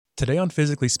Today on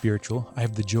Physically Spiritual, I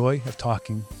have the joy of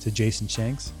talking to Jason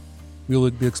Shanks. We will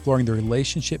be exploring the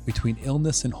relationship between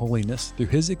illness and holiness through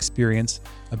his experience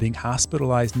of being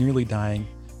hospitalized, nearly dying,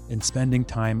 and spending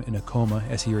time in a coma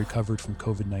as he recovered from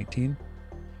COVID-19.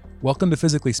 Welcome to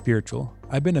Physically Spiritual.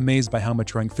 I've been amazed by how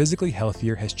much growing physically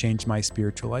healthier has changed my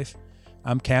spiritual life.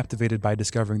 I'm captivated by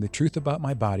discovering the truth about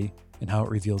my body and how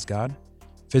it reveals God.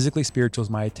 Physically Spiritual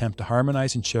is my attempt to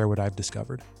harmonize and share what I've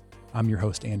discovered. I'm your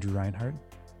host, Andrew Reinhardt.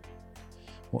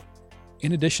 Well,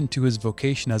 in addition to his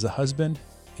vocation as a husband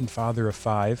and father of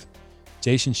five,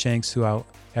 Jason Shanks, who I'll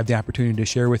have the opportunity to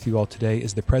share with you all today,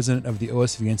 is the president of the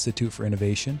OSV Institute for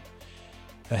Innovation.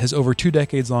 His over 2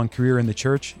 decades-long career in the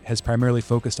church has primarily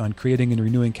focused on creating and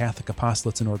renewing Catholic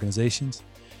apostolates and organizations.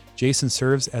 Jason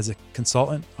serves as a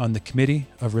consultant on the Committee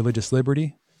of Religious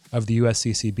Liberty of the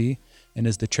USCCB and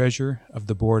is the treasurer of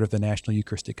the board of the National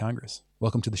Eucharistic Congress.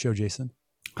 Welcome to the show, Jason.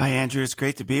 Hi, Andrew. It's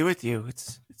great to be with you.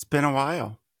 It's been a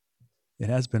while. It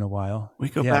has been a while. We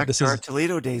go back to our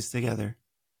Toledo days together.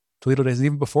 Toledo days,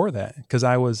 even before that, because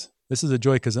this is a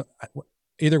joy, because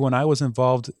either when I was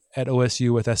involved at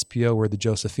OSU with SPO or the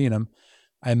Josephinum,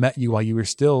 I met you while you were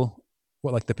still,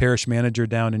 like the parish manager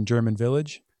down in German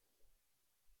Village?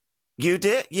 You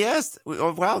did? Yes.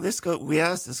 Oh, wow. This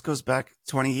goes back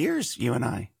 20 years, you and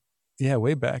I. Yeah,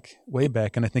 way back.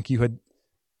 And I think you had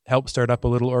helped start up a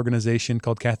little organization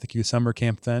called Catholic Youth Summer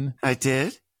Camp then. I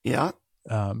did. Yeah.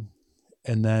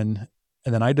 And then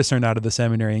I discerned out of the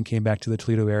seminary and came back to the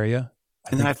Toledo area.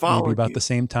 And then I followed maybe about you. the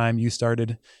same time you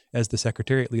started as the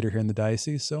secretariat leader here in the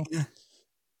diocese. So, yeah.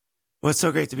 Well, it's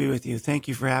so great to be with you. Thank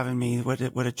you for having me. What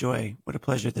a joy. What a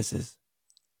pleasure this is.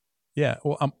 Yeah.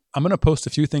 Well, I'm going to post a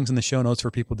few things in the show notes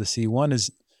for people to see. One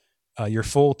is your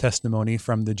full testimony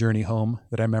from the journey home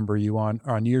that I remember you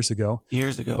on years ago.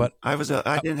 But I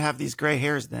didn't have these gray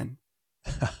hairs then.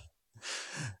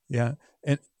 Yeah.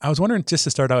 And I was wondering, just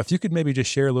to start out, if you could maybe just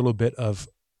share a little bit of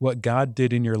what God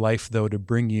did in your life, though, to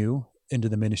bring you into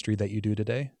the ministry that you do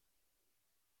today.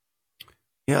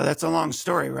 Yeah, that's a long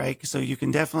story, right? So you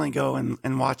can definitely go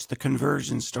and watch the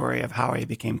conversion story of how I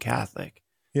became Catholic.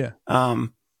 Yeah. And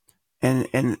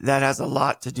that has a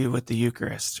lot to do with the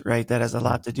Eucharist, right? That has a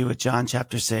lot to do with John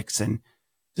chapter 6 and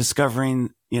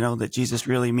discovering, that Jesus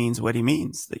really means what he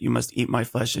means, that you must eat my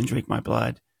flesh and drink my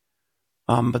blood.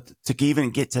 But to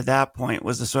even get to that point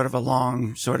was a sort of a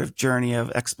long sort of journey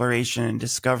of exploration and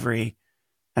discovery.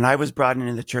 And I was brought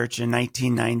into the church in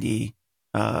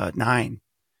 1999.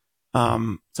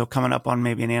 So coming up on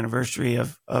maybe an anniversary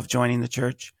of joining the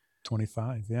church.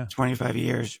 25, yeah. 25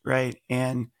 years, right?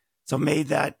 And so made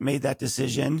that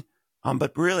decision,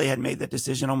 but really had made that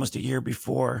decision almost a year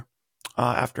before,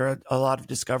 after a lot of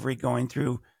discovery going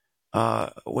through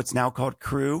what's now called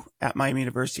CRU at Miami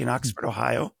University in Oxford,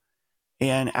 Ohio,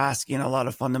 and asking a lot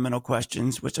of fundamental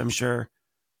questions, which I'm sure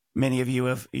many of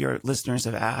your listeners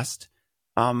have asked,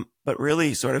 but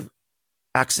really sort of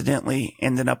accidentally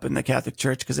ended up in the Catholic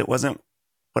Church because it wasn't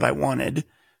what I wanted.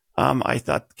 I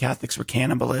thought Catholics were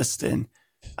cannibalists, and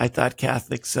I thought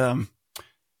Catholics,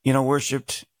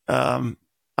 worshipped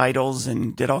idols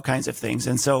and did all kinds of things.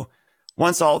 And so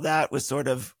once all that was sort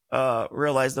of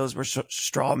realized those were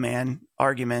straw man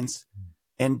arguments,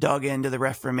 and dug into the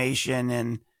Reformation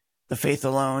and the faith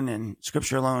alone and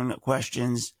scripture alone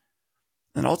questions,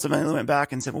 and ultimately went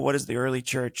back and said, well, what does the early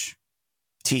church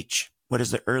teach? What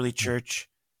does the early church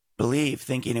believe?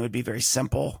 Thinking it would be very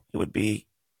simple. It would be,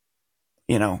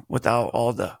 without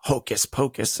all the hocus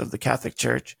pocus of the Catholic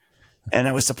Church. And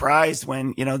I was surprised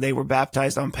when, they were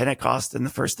baptized on Pentecost, and the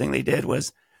first thing they did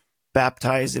was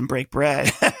baptize and break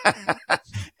bread.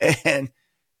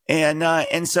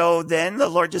 and so then the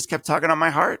Lord just kept tugging on my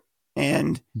heart.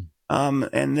 And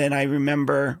then I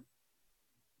remember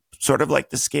sort of like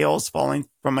the scales falling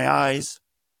from my eyes.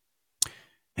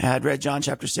 I had read John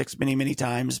chapter 6 many, many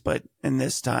times, but in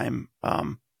this time,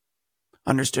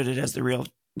 understood it as the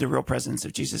real presence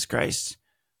of Jesus Christ,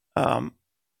 and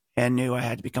knew I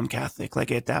had to become Catholic. Like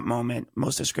at that moment,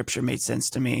 most of scripture made sense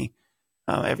to me.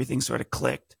 Everything sort of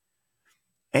clicked.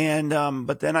 And,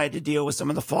 but then I had to deal with some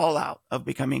of the fallout of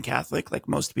becoming Catholic, like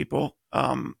most people,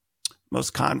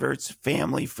 most converts,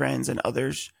 family, friends, and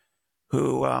others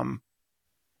who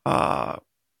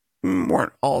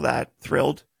weren't all that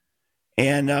thrilled,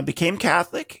 and became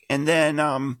Catholic, and then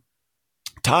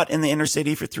taught in the inner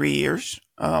city for 3 years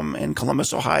in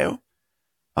Columbus, Ohio.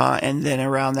 And then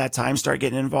around that time, started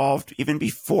getting involved. Even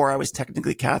before I was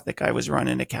technically Catholic, I was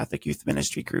running a Catholic youth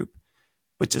ministry group,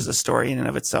 which is a story in and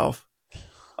of itself.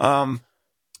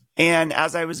 And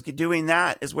as I was doing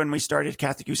that is when we started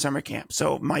Catholic Youth Summer Camp.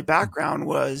 So my background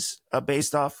was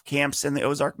based off camps in the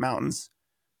Ozark Mountains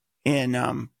in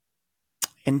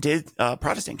and did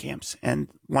Protestant camps and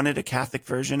wanted a Catholic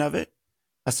version of it.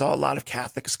 I saw a lot of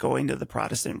Catholics going to the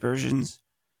Protestant versions.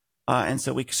 And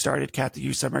so we started Catholic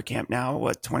Youth Summer Camp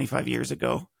now, 25 years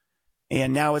ago.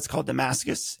 And now it's called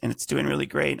Damascus, and it's doing really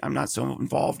great. I'm not so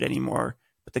involved anymore,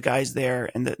 but the guys there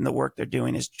and the work they're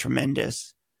doing is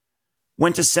tremendous.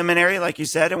 Went to seminary, like you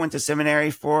said. I went to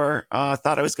seminary thought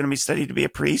I was going to be studied to be a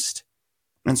priest.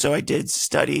 And so I did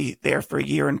study there for a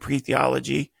year in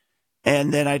pre-theology.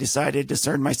 And then I decided to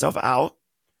turn myself out.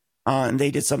 And they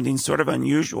did something sort of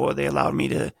unusual. They allowed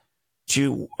me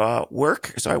to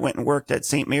work. So I went and worked at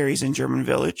St. Mary's in German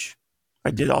Village.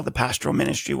 I did all the pastoral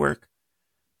ministry work.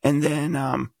 And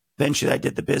then eventually I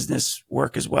did the business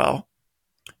work as well.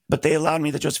 But they allowed me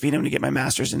the Josephinem to get my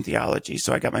master's in theology.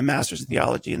 So I got my master's in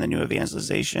theology and the new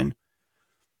evangelization.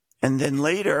 And then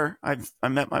later I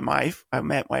met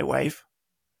my wife.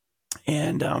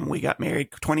 And we got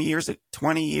married 20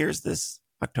 years this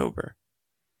October.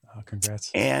 Oh,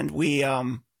 congrats. And we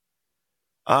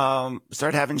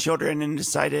started having children and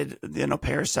decided,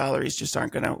 parish salaries just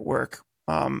aren't going to work.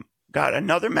 Got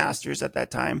another master's at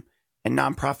that time in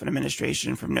nonprofit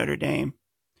administration from Notre Dame.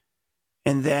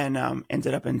 And then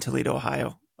ended up in Toledo,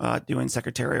 Ohio, doing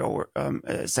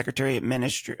secretariat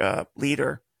ministry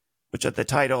leader, which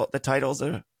the title's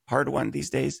a hard one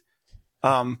these days.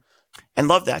 And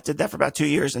loved that. Did that for about 2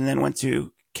 years, and then went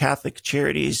to Catholic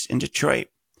Charities in Detroit,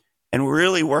 and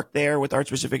really worked there with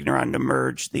Archbishop Ignaron to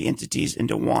merge the entities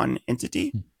into one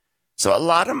entity. So a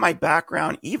lot of my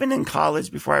background, even in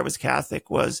college before I was Catholic,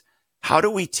 was how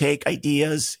do we take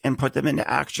ideas and put them into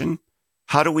action?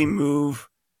 How do we move,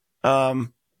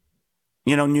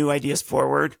 new ideas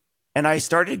forward? And I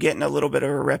started getting a little bit of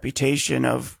a reputation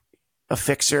of a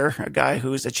fixer, a guy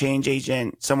who's a change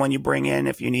agent, someone you bring in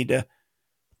if you need to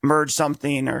merge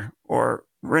something or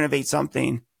renovate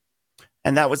something.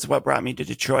 And that was what brought me to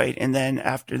Detroit. And then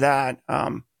after that,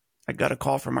 I got a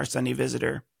call from our Sunday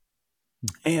Visitor,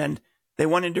 and they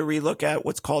wanted to relook at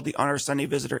what's called the Honor Sunday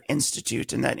Visitor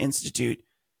Institute. And that institute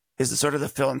is sort of the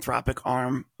philanthropic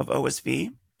arm of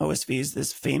OSV. OSV is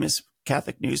this famous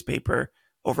Catholic newspaper,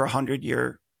 over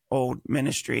 100-year-old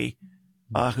ministry,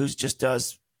 who's just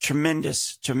does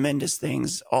tremendous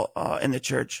things in the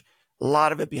church. A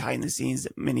lot of it behind the scenes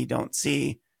that many don't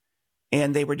see.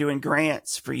 And they were doing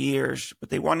grants for years, but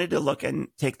they wanted to look and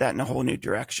take that in a whole new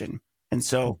direction. And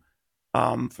so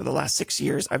for the last 6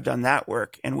 years, I've done that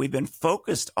work. And we've been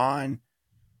focused on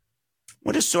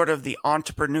what is sort of the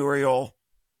entrepreneurial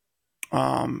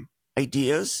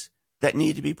ideas that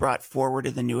need to be brought forward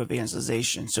in the new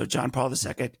evangelization. So John Paul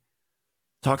II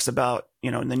talks about,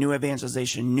 in the new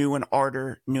evangelization, new in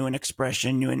ardor, new in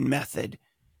expression, new in method.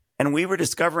 And we were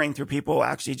discovering through people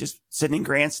actually just sending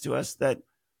grants to us that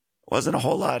wasn't a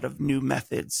whole lot of new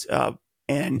methods.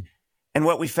 And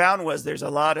what we found was there's a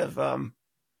lot of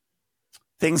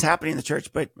things happening in the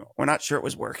church, but we're not sure it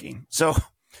was working. So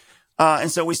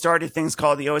we started things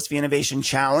called the OSV Innovation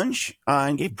Challenge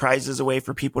and gave prizes away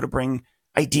for people to bring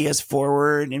ideas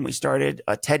forward. And we started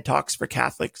TED Talks for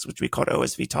Catholics, which we called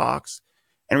OSV Talks,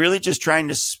 and really just trying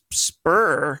to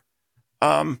spur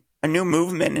a new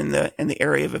movement in the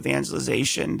area of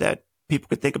evangelization that people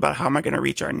could think about, how am I going to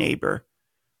reach our neighbor?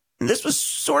 And this was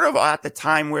sort of at the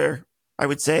time where I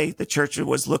would say the church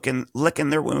was licking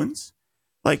their wounds,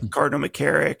 like Cardinal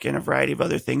McCarrick and a variety of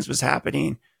other things was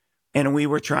happening. And we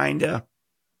were trying to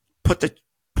put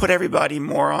everybody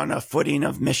more on a footing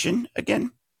of mission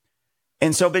again.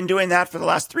 And so I've been doing that for the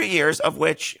last 3 years, of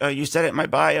which you said it in my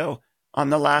bio,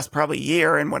 on the last probably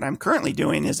year. And what I'm currently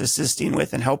doing is assisting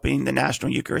with and helping the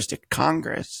National Eucharistic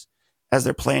Congress as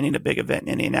they're planning a big event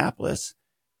in Indianapolis.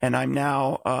 And I'm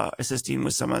now assisting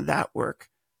with some of that work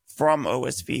from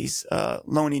OSVs,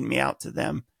 loaning me out to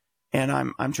them. And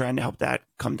I'm trying to help that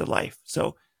come to life.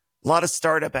 So a lot of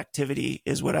startup activity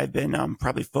is what I've been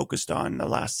probably focused on the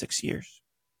last 6 years.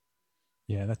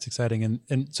 Yeah, that's exciting.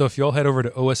 And so if you all head over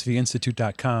to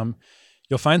osvinstitute.com,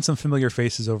 you'll find some familiar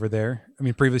faces over there. I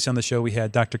mean, previously on the show, we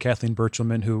had Dr. Kathleen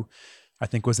Birchelman, who I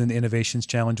think was in the Innovations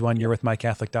Challenge one year with My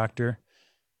Catholic Doctor.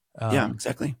 Yeah,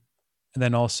 exactly. And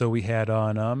then also we had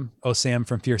on Sam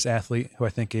from Fierce Athlete, who I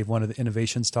think gave one of the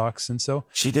Innovations talks. And so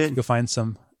she did. You'll find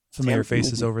some familiar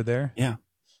faces over there. Yeah.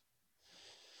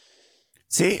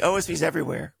 See, OSV's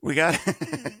everywhere. We got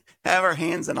to have our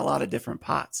hands in a lot of different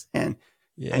pots. And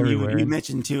you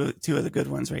mentioned two of the good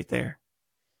ones right there.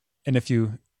 And if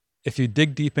you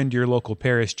dig deep into your local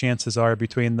parish, chances are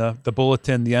between the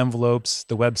bulletin, the envelopes,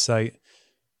 the website,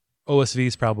 OSV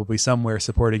is probably somewhere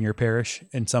supporting your parish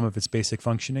in some of its basic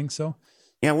functioning. So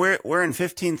yeah, we're in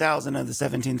 15,000 of the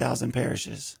 17,000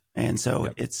 parishes. And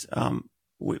so It's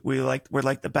we're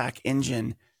like the back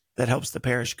engine that helps the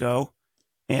parish go.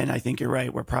 And I think you're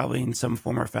right. We're probably in some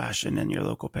form or fashion in your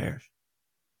local parish.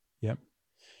 Yep.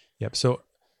 Yep. So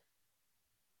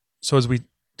as we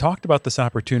talked about this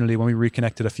opportunity when we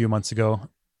reconnected a few months ago,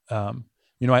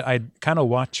 I kind of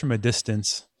watched from a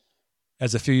distance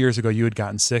as a few years ago you had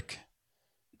gotten sick,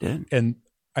 Did. and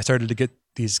I started to get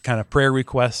these kind of prayer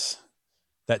requests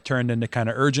that turned into kind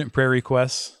of urgent prayer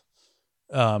requests.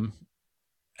 And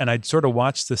I'd sort of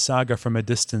watched the saga from a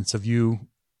distance of you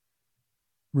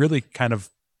really kind of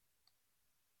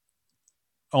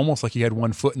almost like you had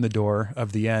one foot in the door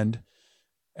of the end,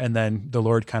 and then the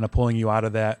Lord kind of pulling you out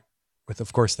of that with,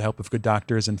 of course, the help of good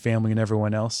doctors and family and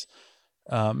everyone else.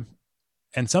 And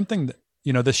something that,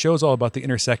 this show is all about the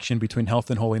intersection between health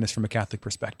and holiness from a Catholic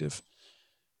perspective.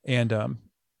 And,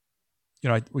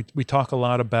 we talk a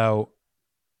lot about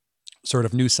sort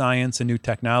of new science and new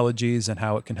technologies and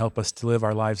how it can help us to live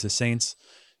our lives as saints,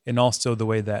 and also the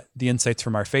way that the insights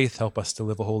from our faith help us to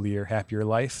live a holier, happier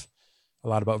life, a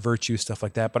lot about virtue, stuff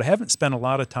like that. But I haven't spent a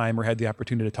lot of time or had the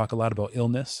opportunity to talk a lot about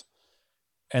illness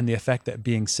and the effect that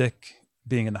being sick,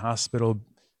 being in the hospital,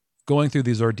 going through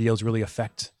these ordeals really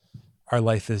affect our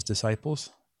life as disciples.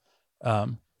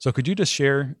 So could you just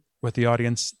share with the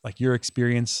audience, like your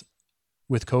experience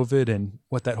with COVID and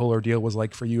what that whole ordeal was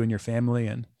like for you and your family?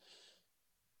 And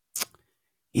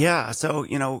yeah, so,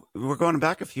 we're going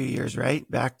back a few years, right?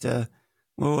 Back to,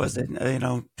 what was it?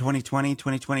 2020,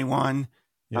 2021.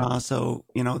 yeah, So,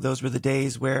 those were the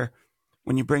days where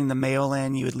when you bring the mail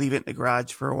in, you would leave it in the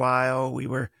garage for a while. We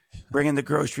were bringing the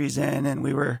groceries in, and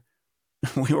we were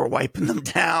wiping them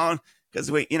down because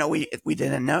we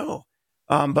didn't know.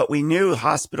 But we knew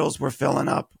hospitals were filling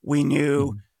up. We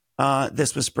knew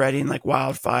this was spreading like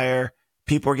wildfire.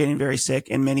 People were getting very sick,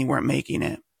 and many weren't making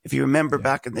it. If you remember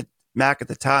back at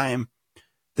the time,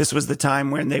 this was the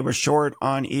time when they were short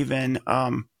on even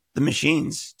the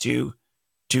machines to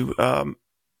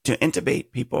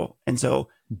intubate people, and so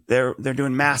they're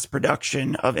doing mass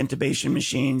production of intubation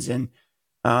machines, and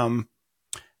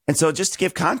so just to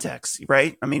give context,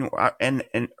 right? I mean,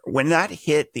 and when that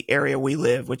hit the area we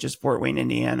live, which is Fort Wayne,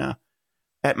 Indiana,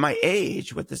 at my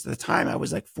age, at the time, I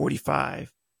was like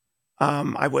 45.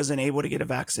 I wasn't able to get a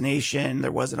vaccination.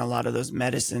 There wasn't a lot of those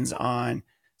medicines on.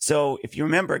 So if you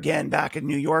remember, again, back in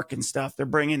New York and stuff, they're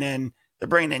bringing in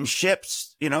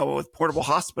ships, with portable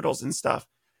hospitals and stuff.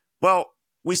 Well,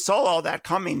 we saw all that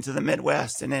coming to the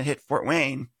Midwest, and it hit Fort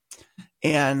Wayne,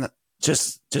 and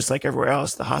just like everywhere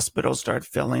else, the hospitals started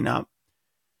filling up.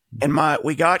 And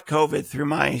we got COVID through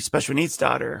my special needs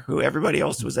daughter, who everybody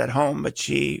else was at home, but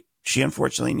she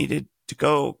unfortunately needed to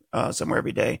go somewhere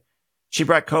every day. She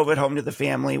brought COVID home to the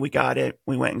family. We got it.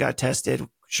 We went and got tested.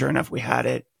 Sure enough, we had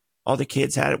it. All the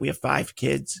kids had it. We have 5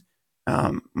 kids,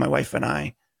 my wife and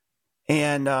I.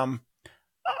 And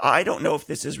I don't know if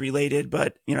this is related,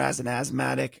 but as an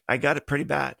asthmatic, I got it pretty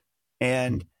bad,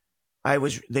 and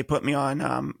they put me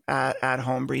on at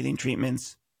home breathing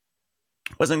treatments.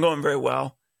 Wasn't going very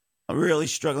well. I'm really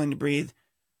struggling to breathe,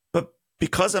 but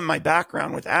because of my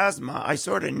background with asthma, I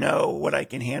sort of know what I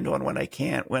can handle and what I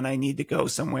can't, when I need to go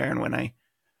somewhere,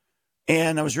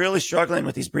 and I was really struggling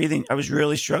with these breathing. I was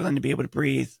really struggling to be able to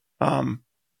breathe.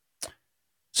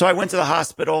 So I went to the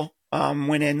hospital,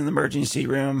 went in the emergency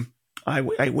room.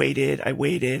 I waited,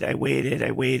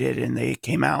 and they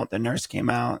came out. The nurse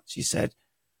came out. She said,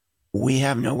 "We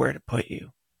have nowhere to put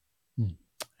you."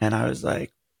 And I was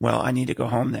like, well, I need to go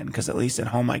home then, because at least at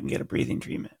home I can get a breathing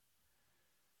treatment.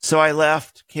 So I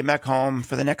left, came back home.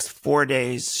 For the next 4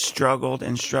 days, struggled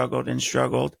and struggled and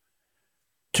struggled.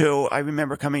 Till I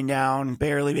remember coming down,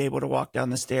 barely able to walk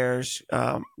down the stairs,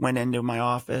 went into my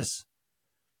office,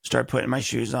 started putting my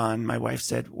shoes on. My wife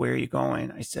said, "Where are you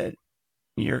going?" I said,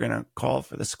 "You're going to call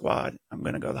for the squad. I'm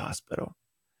going to go to the hospital."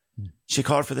 She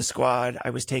called for the squad.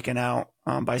 I was taken out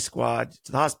by squad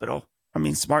to the hospital. I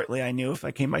mean, smartly, I knew if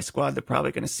I came by squad, they're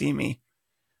probably going to see me.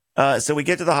 So we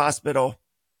get to the hospital.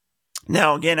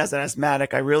 Now, again, as an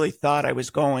asthmatic, I really thought I was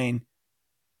going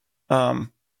for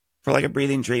like a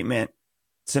breathing treatment,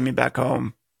 send me back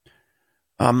home.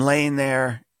 I'm laying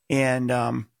there,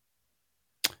 and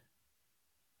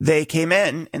they came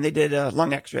in and they did a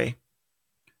lung x-ray.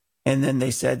 And then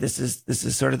they said, this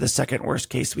is sort of the second worst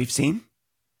case we've seen.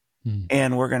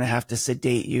 And we're going to have to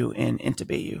sedate you and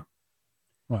intubate you.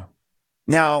 wow.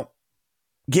 Now,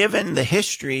 given the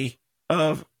history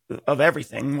of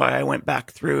everything, why I went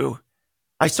back through,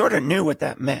 I sort of knew what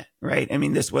that meant, right? I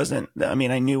mean,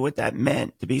 I knew what that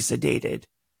meant to be sedated.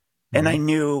 And I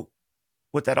knew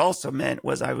what that also meant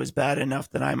was I was bad enough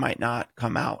that I might not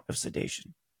come out of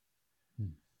sedation.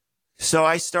 So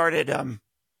I started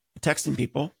texting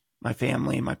people, my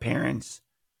family, my parents,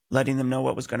 letting them know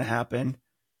what was going to happen.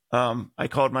 I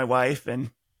called my wife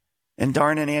and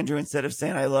Darn and Andrew, instead of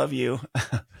saying I love you,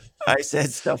 I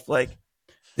said stuff like,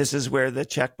 this is where the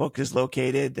checkbook is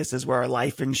located. This is where our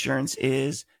life insurance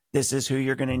is. This is who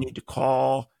you're going to need to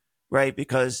call, right?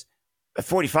 Because at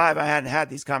 45, I hadn't had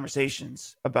these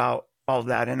conversations about all of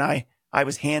that. And I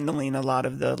was handling a lot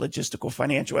of the logistical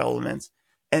financial elements.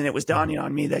 And it was dawning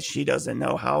on me that she doesn't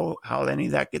know how any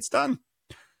of that gets done.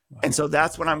 And so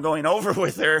that's what I'm going over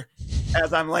with her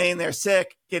as I'm laying there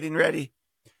sick, getting ready.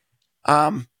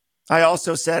 I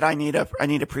also said, I need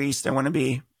a priest. I want to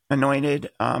be anointed.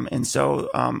 And so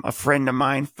a friend of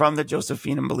mine from the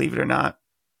Josephinum, believe it or not,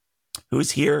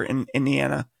 who's here in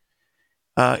Indiana,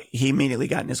 he immediately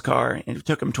got in his car, and it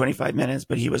took him 25 minutes,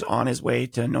 but he was on his way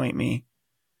to anoint me.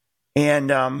 And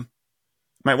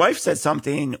my wife said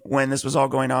something when this was all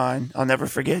going on. I'll never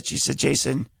forget. She said,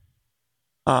 Jason,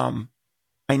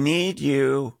 I need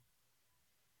you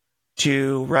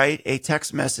to write a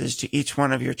text message to each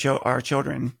one of our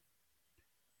children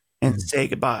and say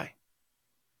goodbye.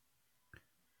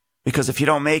 Because if you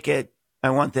don't make it,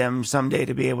 I want them someday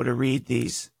to be able to read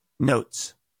these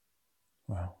notes.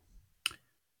 Wow.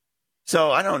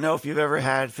 So I don't know if you've ever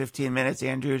had 15 minutes,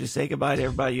 Andrew, to say goodbye to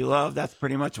everybody you love. That's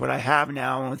pretty much what I have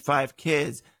now. And with 5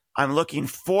 kids, I'm looking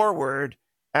forward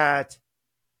at,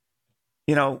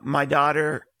 my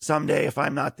daughter someday, if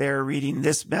I'm not there, reading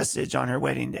this message on her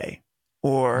wedding day.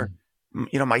 Or,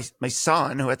 my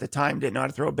son, who at the time didn't know how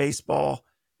to throw a baseball,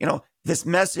 this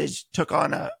message took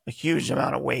on a huge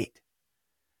amount of weight.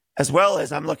 As well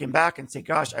as I'm looking back and say,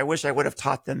 gosh, I wish I would have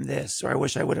taught them this, or I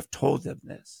wish I would have told them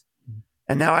this.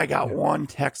 And now I got one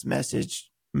text message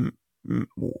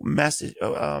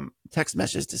text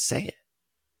message to say it.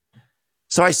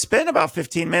 So I spent about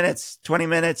 15 minutes, 20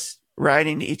 minutes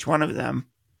writing to each one of them.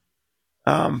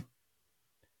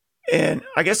 And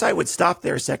I guess I would stop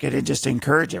there a second and just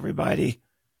encourage everybody.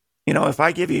 If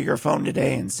I give you your phone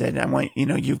today and said, I want,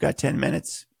 you've got 10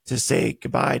 minutes to say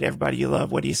goodbye to everybody you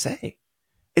love, what do you say?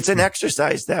 It's an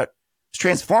exercise that's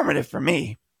transformative for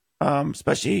me,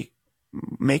 especially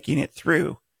making it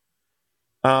through.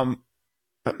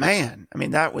 But man,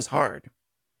 that was hard.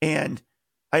 And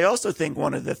I also think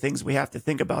one of the things we have to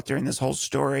think about during this whole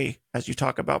story, as you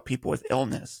talk about people with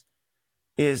illness,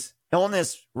 is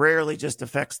illness rarely just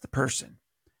affects the person.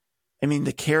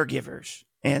 The caregivers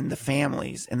and the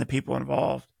families and the people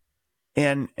involved.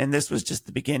 And this was just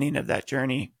the beginning of that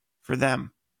journey for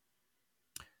them.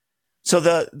 So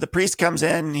the priest comes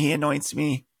in, he anoints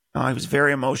me. He was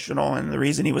very emotional. And the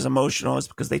reason he was emotional is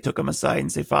because they took him aside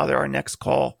and say, Father, our next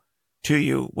call to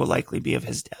you will likely be of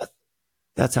his death.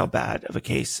 That's how bad of a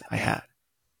case I had.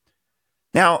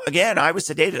 Now, again, I was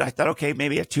sedated. I thought, okay,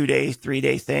 maybe a 2-day,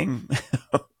 3-day thing.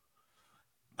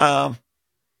 I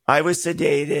was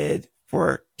sedated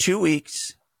for 2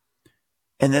 weeks,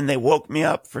 and then they woke me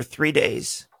up for 3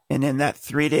 days. And in that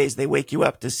 3 days, they wake you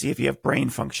up to see if you have brain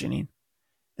functioning.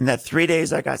 In that 3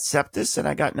 days, I got sepsis and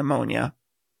I got pneumonia.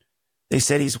 They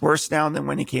said he's worse now than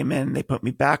when he came in. They put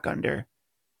me back under,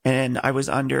 and I was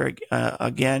under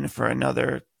again for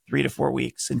another 3 to 4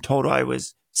 weeks. In total, I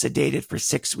was sedated for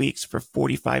 6 weeks for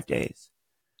 45 days.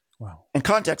 Wow. In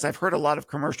context, I've heard a lot of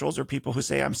commercials or people who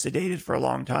say I'm sedated for a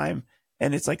long time,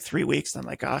 and it's like 3 weeks. And I'm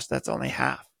like, gosh, that's only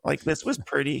half. Like, this was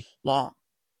pretty long.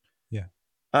 Yeah.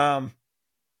 And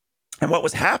what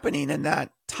was happening in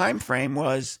that time frame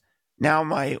was now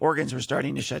my organs were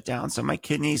starting to shut down. So my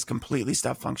kidneys completely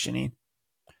stopped functioning.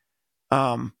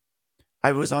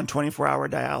 I was on 24-hour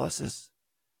dialysis.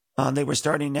 They were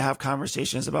starting to have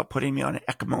conversations about putting me on an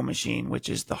ECMO machine, which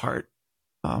is the heart.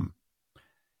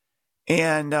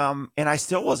 And I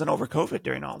still wasn't over COVID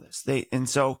during all this.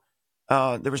 So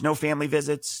there was no family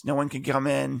visits. No one could come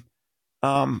in.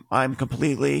 I'm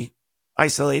completely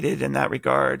isolated in that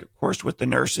regard, of course, with the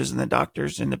nurses and the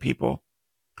doctors and the people.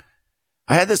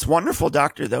 I had this wonderful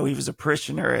doctor, though. He was a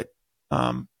parishioner at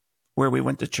where we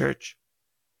went to church.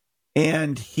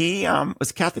 And he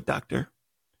was a Catholic doctor.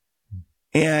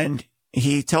 And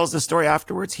he tells the story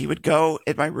afterwards. He would go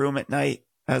in my room at night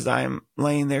as I'm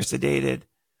laying there sedated,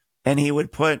 and he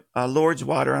would put Lord's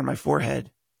water on my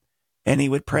forehead, and he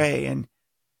would pray. And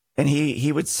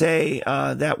he would say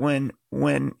that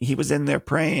when he was in there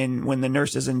praying, when the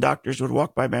nurses and doctors would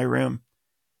walk by my room,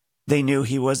 they knew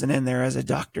he wasn't in there as a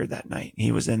doctor that night.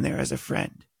 He was in there as a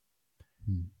friend.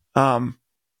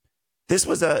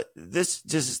 This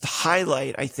just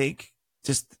highlight, I think,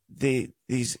 just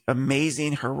these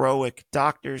amazing, heroic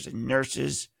doctors and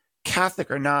nurses,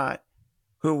 Catholic or not,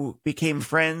 who became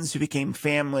friends, who became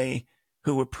family,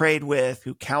 who were prayed with,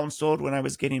 who counseled when I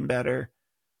was getting better.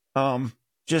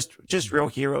 Just real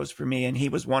heroes for me. And he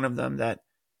was one of them that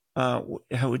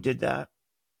who did that.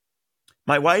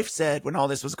 My wife said when all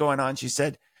this was going on, she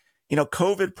said,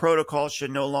 COVID protocols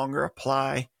should no longer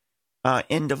apply.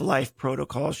 End of life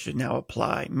protocols should now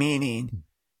apply, meaning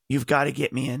you've got to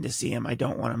get me in to see him. I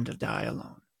don't want him to die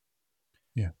alone.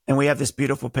 Yeah. And we have this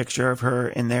beautiful picture of her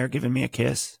in there giving me a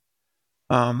kiss.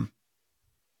 While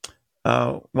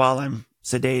I'm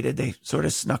sedated, they sort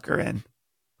of snuck her in.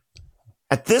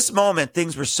 At this moment,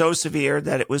 things were so severe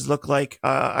that it looked like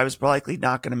I was likely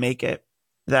not going to make it.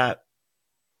 That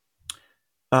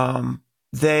my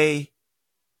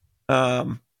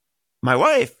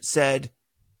wife said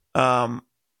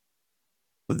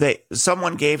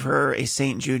someone gave her a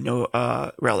St. Jude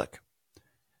relic,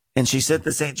 and she sent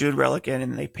the St. Jude relic in,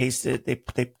 and they pasted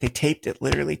it. They taped it,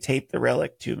 literally taped the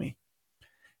relic to me.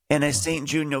 And a St.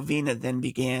 Jude novena then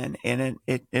began, and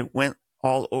it went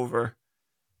all over.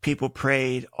 People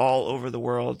prayed all over the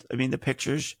world. I mean, the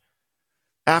pictures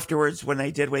afterwards, when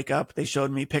they did wake up, they showed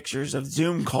me pictures of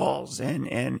Zoom calls and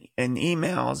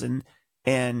emails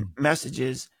and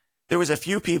messages. There was a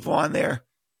few people on there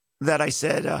that I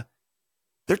said,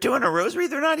 they're doing a rosary.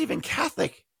 They're not even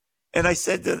Catholic. And I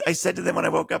said to them when I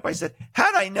woke up, I said,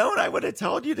 had I known, I would have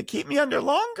told you to keep me under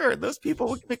longer. Those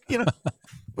people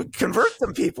would convert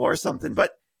some people or something.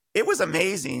 But it was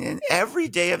amazing. And every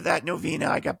day of that novena,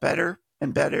 I got better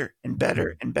and better and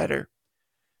better and better.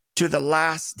 To the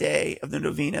last day of the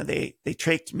novena, they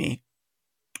trached me,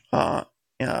 put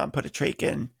a trach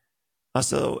in,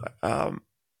 so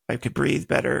I could breathe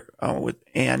better.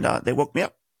 They woke me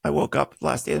up. I woke up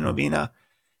last day of the novena.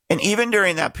 And even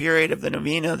during that period of the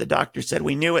novena, the doctor said,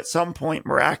 we knew at some point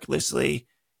miraculously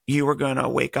you were going to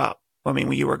wake up. I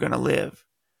mean, you were going to live.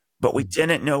 But we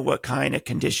didn't know what kind of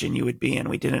condition you would be in.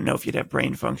 We didn't know if you'd have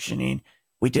brain functioning.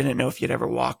 We didn't know if you'd ever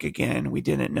walk again. We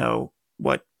didn't know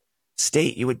what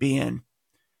state you would be in.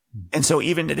 And so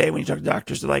even today, when you talk to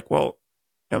doctors, they're like, well,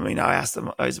 I mean, I asked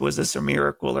them, was this a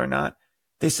miracle or not?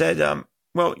 They said,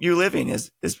 well, you living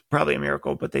is probably a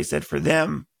miracle. But they said for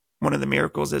them, one of the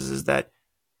miracles is that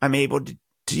I'm able to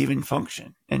even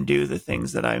function and do the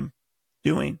things that I'm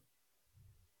doing.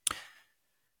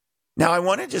 Now, I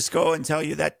want to just go and tell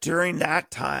you that during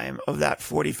that time of that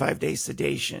 45-day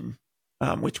sedation,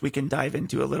 which we can dive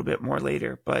into a little bit more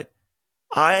later, but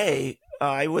I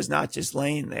was not just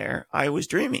laying there, I was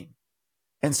dreaming.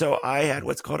 And so I had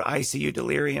what's called ICU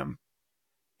delirium.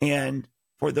 And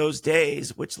for those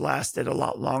days, which lasted a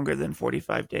lot longer than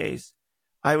 45 days,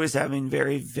 I was having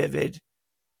very vivid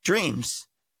dreams,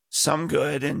 some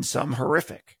good and some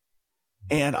horrific.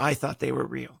 And I thought they were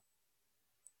real.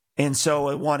 And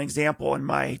so one example, in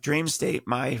my dream state,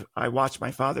 I watched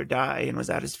my father die and was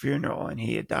at his funeral, and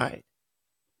he had died.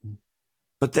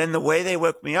 But then the way they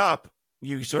woke me up,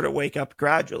 you sort of wake up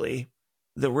gradually.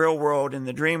 The real world and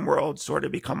the dream world sort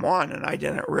of become one, and I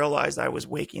didn't realize I was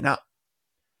waking up.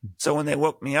 So when they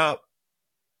woke me up,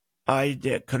 I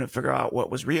couldn't figure out what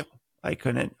was real. I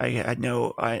had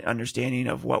no understanding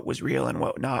of what was real and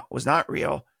what was not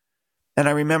real. And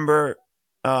I remember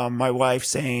my wife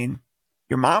saying,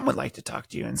 your mom would like to talk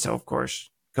to you. And so, of course,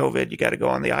 COVID, you got to go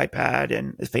on the iPad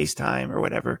and the FaceTime or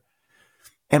whatever.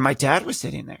 And my dad was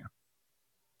sitting there.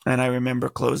 And I remember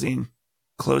closing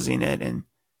it, and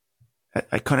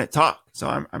I couldn't talk. So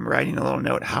I'm writing a little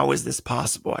note. How is this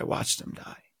possible? I watched him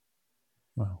die.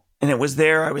 Wow. And it was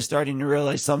there I was starting to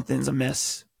realize something's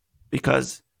amiss,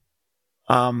 because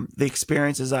the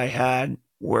experiences I had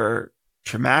were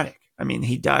traumatic. I mean,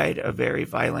 he died a very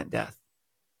violent death,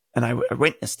 and I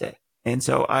witnessed it. And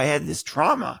so I had this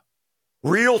trauma,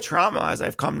 real trauma, as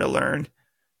I've come to learn,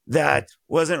 that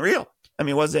wasn't real.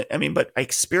 But I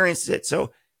experienced it.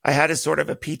 So I had a sort of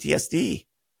a PTSD.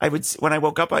 When I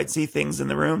woke up, I'd see things in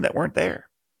the room that weren't there.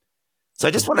 So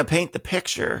I just want to paint the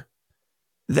picture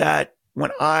that when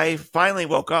I finally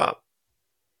woke up,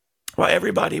 while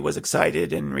everybody was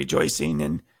excited and rejoicing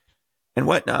and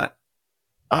whatnot,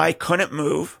 I couldn't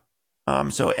move.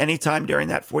 So anytime during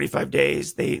that 45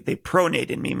 days, they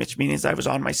pronated me, which means I was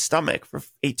on my stomach for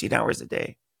 18 hours a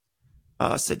day,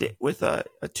 with a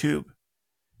tube.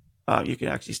 You can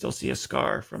actually still see a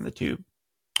scar from the tube.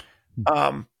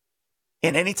 And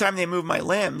anytime they moved my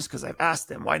limbs, because I've asked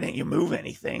them, why didn't you move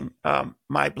anything?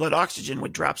 My blood oxygen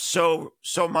would drop so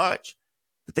much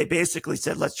that they basically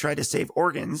said, let's try to save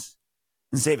organs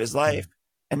and save his life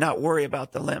and not worry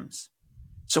about the limbs.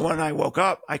 So when I woke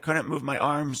up, I couldn't move my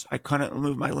arms. I couldn't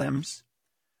move my limbs.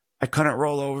 I couldn't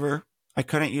roll over. I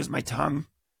couldn't use my tongue.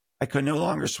 I could no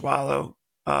longer swallow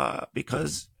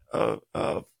because of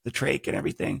the trach and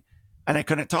everything. And I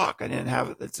couldn't talk. I didn't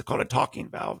have, it's called a talking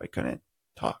valve. I couldn't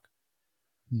talk.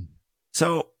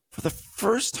 So for the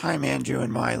first time, Andrew,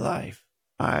 in my life,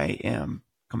 I am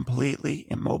completely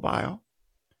immobile,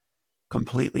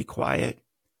 completely quiet,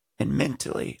 and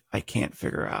mentally I can't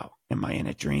figure out, am I in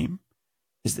a dream?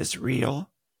 Is this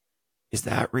real? Is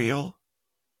that real?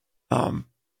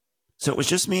 So it was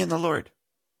just me and the Lord.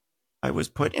 I was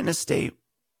put in a state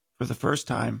for the first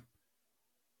time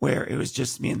where it was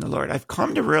just me and the Lord. I've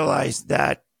come to realize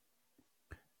that,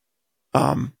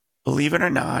 believe it or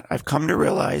not, I've come to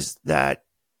realize that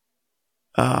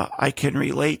I can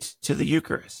relate to the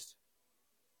Eucharist.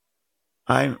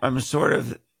 I'm sort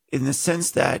of in the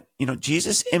sense that,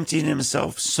 Jesus emptied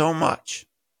himself so much.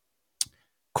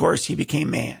 Of course, he became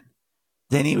man.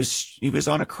 Then he was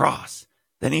on a cross.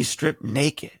 Then he stripped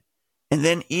naked. And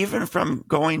then even from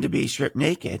going to be stripped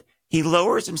naked, he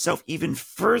lowers himself even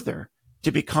further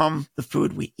to become the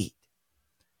food we eat.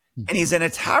 And he's in a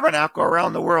tabernacle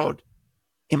around the world,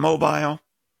 immobile,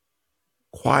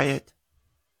 quiet,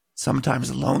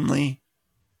 sometimes lonely,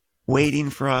 waiting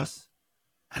for us.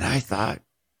 And I thought,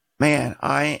 man,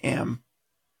 I am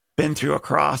been through a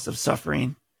cross of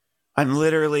suffering. I'm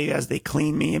literally, as they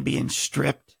clean me, and being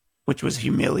stripped, which was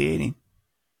humiliating.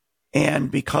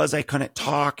 And because I couldn't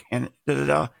talk and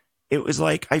it was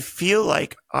like, I feel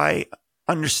like I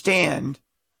understand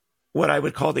what I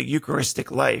would call the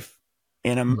Eucharistic life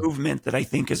in a movement that I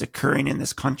think is occurring in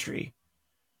this country.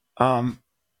 I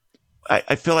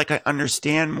feel like I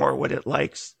understand more what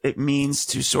it means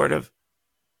to sort of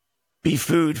be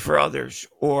food for others,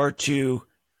 or to,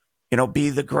 be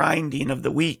the grinding of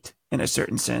the wheat in a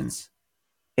certain sense.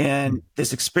 And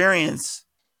this experience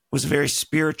was a very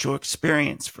spiritual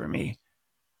experience for me.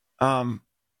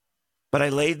 But I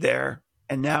laid there,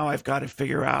 and now I've got to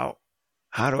figure out,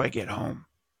 how do I get home?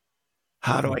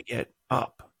 How do I get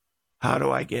up? How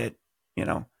do I get,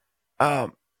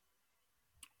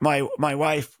 my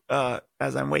wife,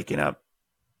 as I'm waking up,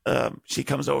 she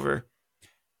comes over,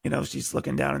 she's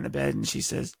looking down in the bed, and she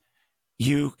says,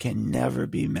 "You can never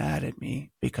be mad at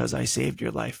me because I saved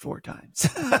your life 4 times."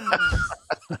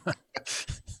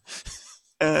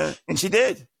 And she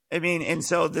did. I mean, and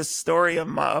so this story of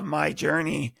my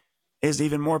journey is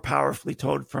even more powerfully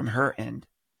told from her end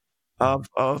of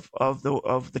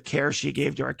the care she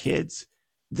gave to our kids,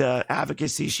 the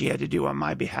advocacy she had to do on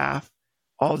my behalf,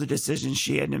 all the decisions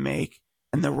she had to make,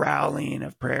 and the rallying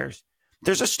of prayers.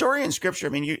 There's a story in Scripture. I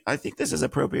mean, I think this is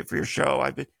appropriate for your show.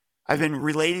 I've been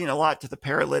relating a lot to the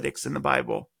paralytics in the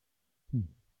Bible.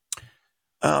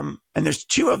 And there's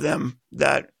 2 of them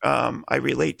that I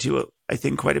relate to, I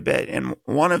think, quite a bit. And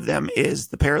one of them is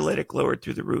the paralytic lowered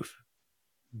through the roof.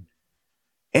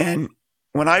 And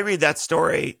when I read that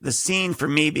story, the scene for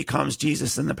me becomes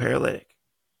Jesus and the paralytic.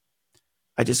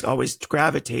 I just always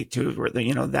gravitate to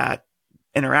that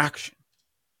interaction.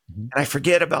 And I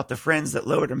forget about the friends that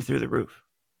lowered him through the roof.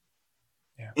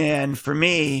 Yeah. And for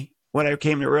me, what I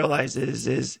came to realize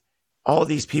is all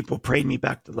these people prayed me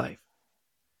back to life.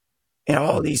 And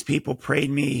all these people prayed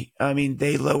me. I mean,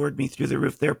 they lowered me through the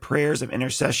roof. Their prayers of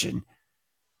intercession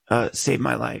saved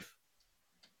my life.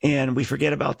 And we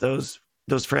forget about those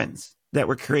friends that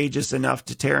were courageous enough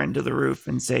to tear into the roof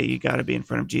and say, "You got to be in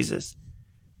front of Jesus."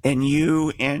 And you,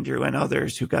 Andrew, and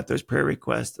others who got those prayer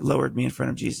requests lowered me in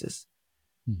front of Jesus.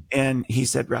 And he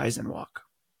said, "Rise and walk."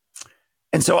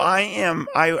 And so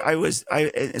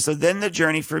so then the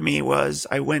journey for me was,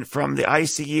 I went from the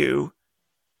ICU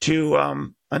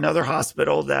to another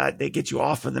hospital that they get you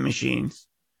off of the machines.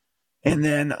 And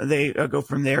then they go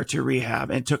from there to rehab.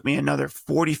 And it took me another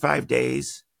 45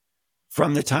 days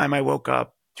from the time I woke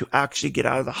up to actually get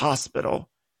out of the hospital.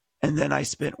 And then I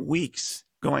spent weeks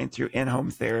going through in-home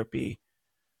therapy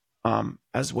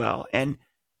as well. And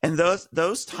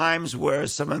those times were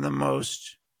some of the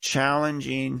most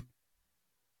challenging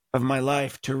of my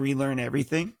life, to relearn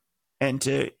everything, and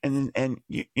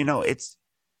it's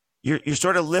you're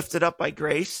sort of lifted up by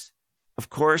grace, of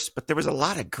course, but there was a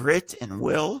lot of grit and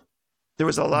will. There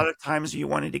was a lot of times you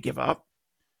wanted to give up.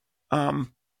 And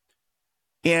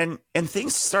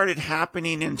things started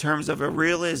happening in terms of a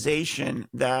realization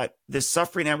that the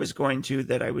suffering I was going to,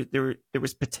 that there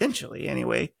was potentially,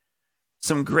 anyway,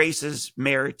 some graces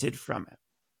merited from it.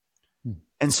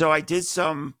 And so I did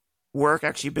some work.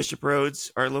 Actually, Bishop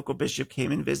Rhodes, our local bishop,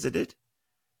 came and visited,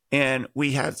 and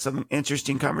we had some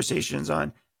interesting conversations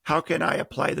on how can I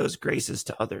apply those graces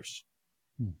to others.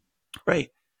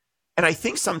 Right. And I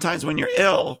think sometimes when you're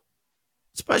ill,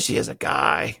 especially as a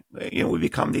guy, we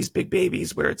become these big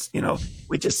babies where it's,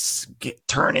 we just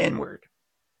turn inward.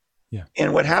 Yeah.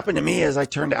 And what happened to me is I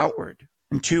turned outward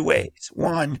in 2 ways.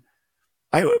 One,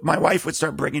 my wife would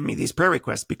start bringing me these prayer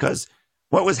requests, because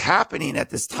what was happening at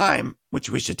this time, which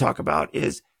we should talk about,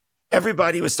 is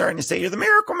everybody was starting to say, "You're the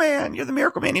miracle man. You're the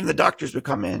miracle man." Even the doctors would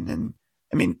come in and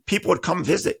I mean, people would come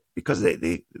visit because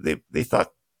they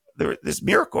thought this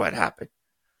miracle had happened.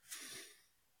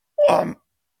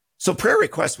 So prayer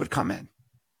requests would come in,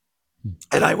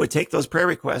 and I would take those prayer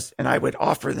requests and I would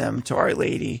offer them to Our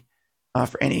Lady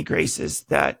for any graces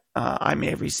that I may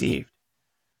have received.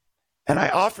 And I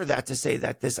offer that to say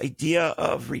that this idea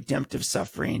of redemptive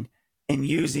suffering and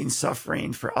using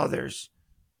suffering for others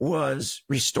was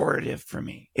restorative for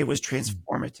me. It was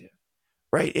transformative,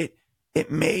 right?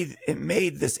 It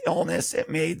made this illness, it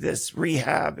made this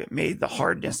rehab, it made the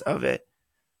hardness of it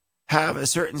have a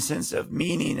certain sense of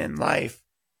meaning in life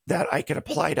that I could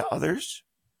apply to others,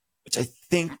 which I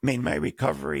think made my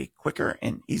recovery quicker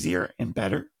and easier and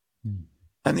better.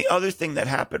 And the other thing that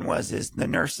happened is the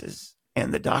nurses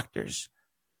and the doctors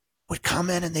would come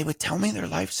in and they would tell me their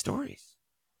life stories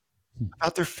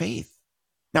about their faith.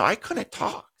 Now, I couldn't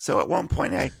talk. So at one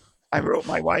point I wrote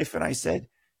my wife and I said,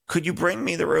 could you bring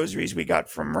me the rosaries we got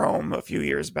from Rome a few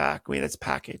years back? We had this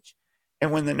package.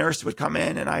 And when the nurse would come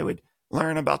in and I would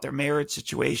learn about their marriage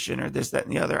situation or this, that,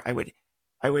 and the other,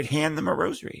 I would hand them a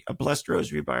rosary, a blessed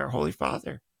rosary by our Holy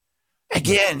Father.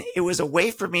 Again, it was a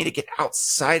way for me to get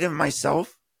outside of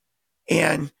myself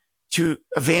and to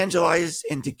evangelize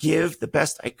and to give the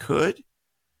best I could,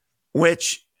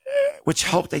 which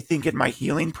helped, I think, in my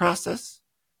healing process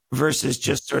versus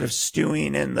just sort of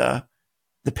stewing in the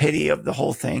pity of the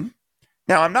whole thing.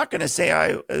 Now, I'm not going to say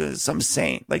I was some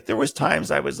saint. Like, there was times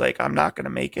I was like, I'm not going to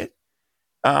make it.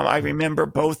 I remember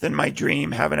both in my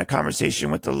dream having a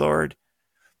conversation with the Lord,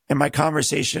 and my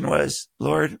conversation was,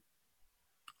 Lord,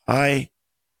 I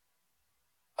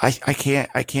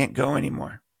can't go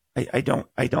anymore. I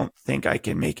don't think I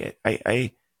can make it.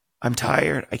 I'm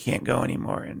tired. I can't go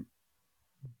anymore. And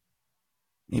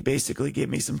he basically gave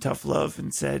me some tough love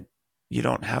and said, you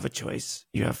don't have a choice.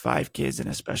 You have 5 kids and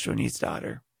a special needs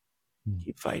daughter.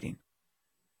 Keep fighting.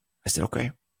 I said,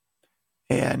 okay.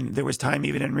 And there was time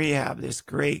even in rehab, this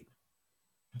great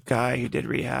guy who did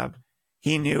rehab,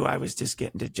 he knew I was just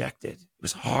getting dejected. It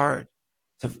was hard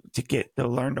to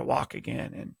learn to walk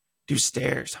again and do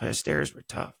stairs. The stairs were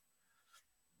tough.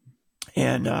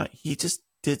 And he just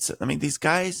did so. I mean, these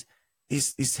guys,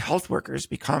 these health workers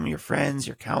become your friends,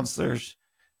 your counselors,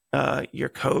 your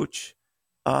coach.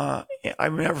 I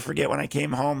will never forget when I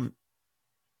came home.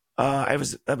 I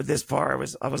was this far.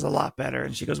 I was a lot better.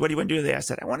 And she goes, "What do you want to do today?" I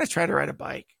said, "I want to try to ride a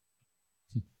bike."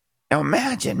 Now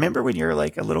imagine, remember when you're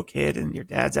like a little kid and your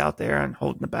dad's out there and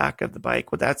holding the back of the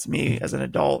bike? Well, that's me as an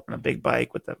adult on a big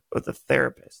bike with a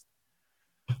therapist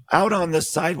out on the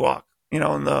sidewalk, and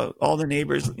all the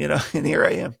neighbors, and here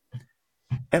I am.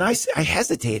 And I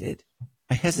hesitated.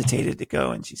 I hesitated to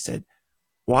go. And she said,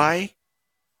 why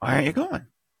aren't you going?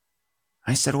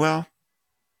 I said, well,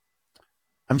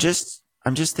 I'm just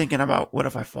thinking about what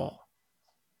if I fall?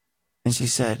 And she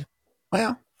said,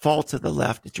 well, fall to the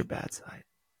left at your bad side.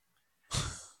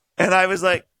 And I was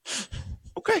like,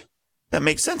 okay, that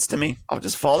makes sense to me. I'll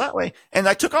just fall that way. And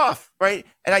I took off, right?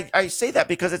 And I say that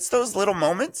because it's those little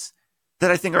moments that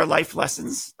I think are life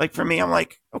lessons. Like for me, I'm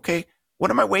like, okay,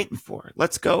 what am I waiting for?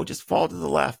 Let's go. Just fall to the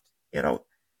left.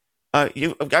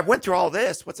 I went through all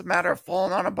this. What's the matter of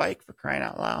falling on a bike, for crying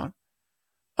out loud?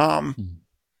 And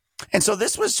so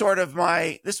this was sort of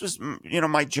my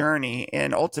journey.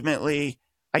 And ultimately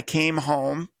I came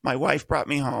home. My wife brought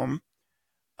me home.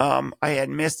 I had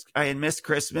missed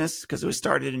Christmas because it was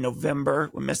started in November.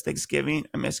 We missed Thanksgiving.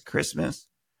 I missed Christmas.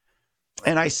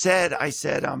 And I said to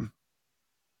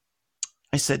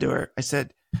her,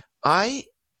 I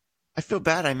feel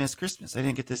bad I missed Christmas. I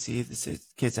didn't get to see the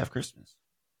kids have Christmas.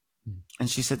 And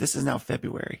she said, this is now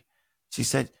February. She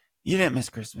said, you didn't miss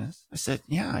Christmas. I said,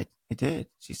 yeah, I did.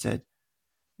 She said,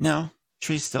 no,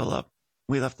 tree's still up.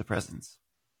 We left the presents.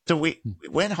 So we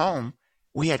went home.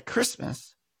 We had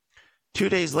Christmas. 2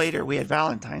 days later, we had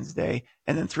Valentine's Day.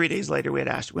 And then 3 days later, we had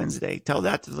Ash Wednesday. Tell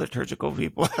that to the liturgical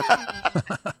people.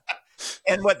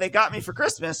 And what they got me for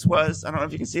Christmas was, I don't know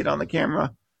if you can see it on the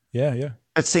camera. Yeah.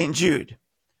 At St. Jude.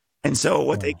 And so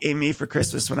what they gave me for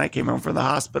Christmas when I came home from the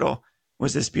hospital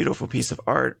was this beautiful piece of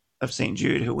art of St.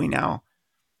 Jude, who we now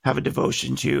have a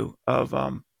devotion to, of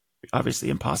obviously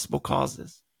impossible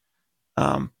causes.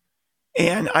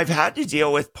 And I've had to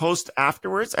deal with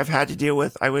afterwards. I've had to deal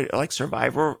with,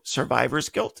 survivor's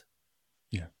guilt.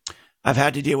 Yeah. I've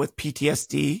had to deal with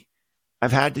PTSD.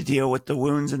 I've had to deal with the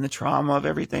wounds and the trauma of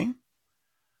everything.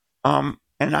 And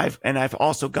I've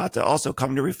also got to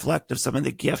come to reflect of some of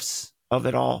the gifts of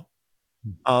it all,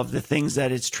 of the things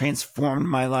that it's transformed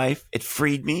my life. It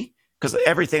freed me, because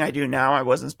everything I do now, I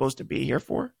wasn't supposed to be here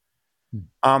for.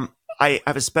 I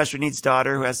have a special needs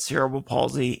daughter who has cerebral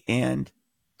palsy and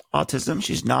autism.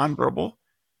 She's nonverbal,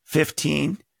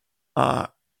 15.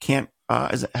 can't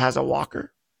has a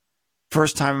walker.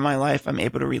 First time in my life, I'm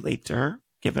able to relate to her,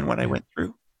 given what I Yeah. went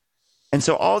through. And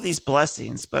so all these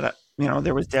blessings, but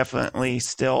there was definitely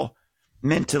still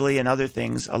mentally and other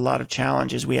things, a lot of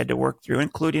challenges we had to work through,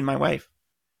 including my wife,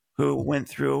 who went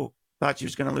through, thought she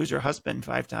was going to lose her husband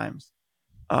 5 times.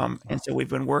 And so we've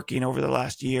been working over the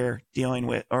last year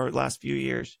or last few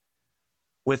years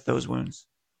with those wounds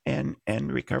and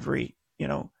recovery,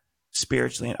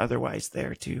 spiritually and otherwise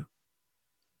there too.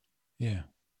 Yeah.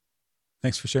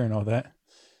 Thanks for sharing all that.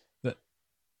 The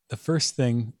the first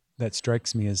thing that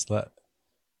strikes me is that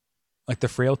like the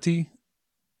frailty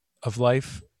of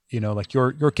life, like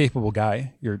you're a capable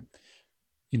guy. You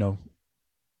know,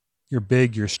 you're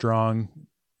big, you're strong,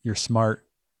 you're smart,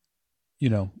 you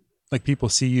know, like people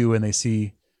see you and they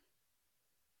see,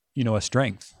 a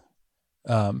strength.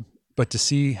 But to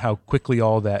see how quickly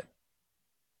all that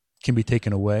can be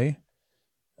taken away,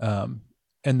 and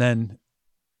then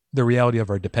the reality of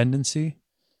our dependency.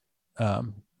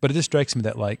 But it just strikes me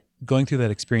that like going through that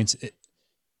experience,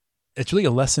 it's really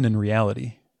a lesson in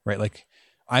reality, right? Like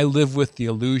I live with the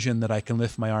illusion that I can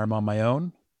lift my arm on my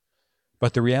own,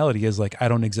 but the reality is like I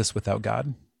don't exist without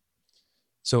God.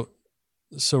 So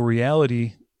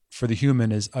reality for the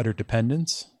human is utter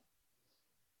dependence.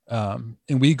 And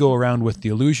we go around with the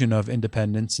illusion of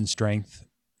independence and strength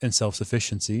and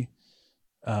self-sufficiency.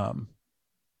 Um,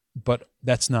 but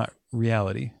that's not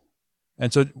reality.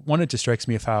 And so one, it just strikes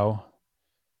me of how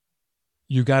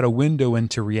you got a window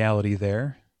into reality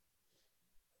there,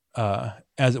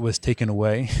 as it was taken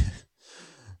away.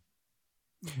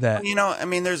 That, I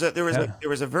mean, yeah. there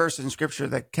was a verse in scripture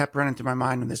that kept running through my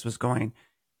mind when this was going,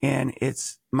 and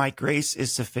it's my grace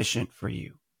is sufficient for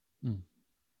you. Mm.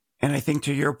 And I think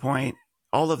to your point,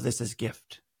 all of this is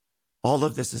gift. All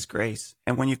of this is grace.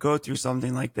 And when you go through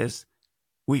something like this,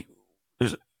 we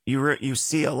there's you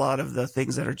see a lot of the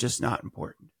things that are just not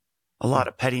important, a lot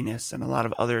of pettiness and a lot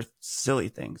of other silly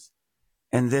things.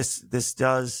 And this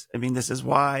does. I mean, this is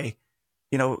why,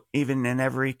 even in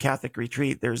every Catholic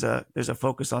retreat, there's a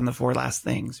focus on the 4 last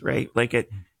things, right? Like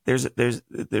there's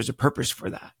a purpose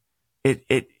for that.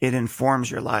 It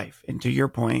informs your life. And to your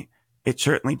point, it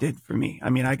certainly did for me. I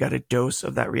mean, I got a dose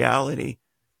of that reality,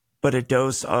 but a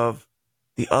dose of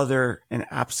the other and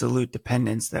absolute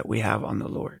dependence that we have on the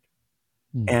Lord.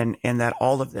 And that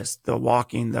all of this, the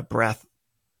walking, the breath,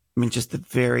 I mean, just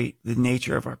the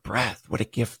nature of our breath, what a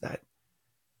gift that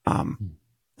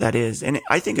is. And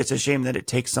I think it's a shame that it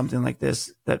takes something like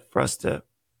this that for us to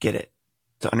get it,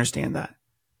 to understand that.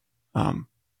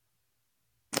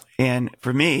 And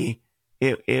for me,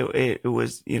 it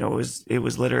was, it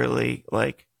was literally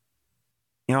like,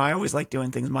 I always like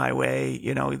doing things my way.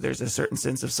 There's a certain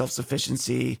sense of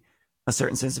self-sufficiency, a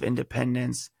certain sense of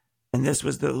independence. And this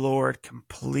was the Lord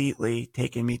completely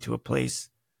taking me to a place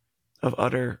of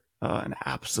utter and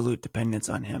absolute dependence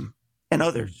on him and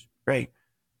others, right?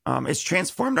 It's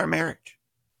transformed our marriage.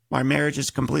 Our marriage is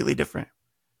completely different,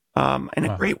 in a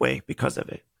Wow. great way because of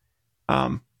it.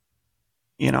 And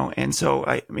so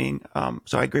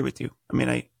so I agree with you. I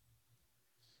mean,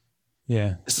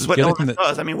 Yeah. this is what The other thing illness that,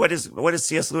 does. I mean, what does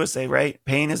C.S. Lewis say, right?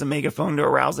 Pain is a megaphone to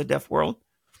arouse a deaf world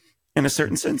in a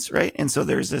certain sense, right? And so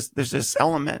there's this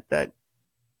element that,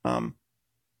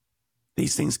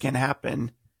 these things can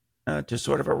happen, to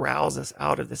sort of arouse us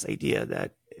out of this idea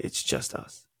that it's just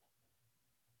us.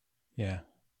 yeah.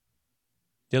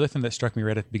 The other thing that struck me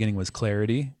right at the beginning was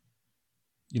clarity.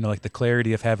 Like the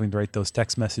clarity of having to write those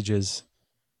text messages,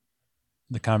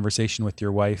 the conversation with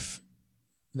your wife,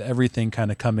 everything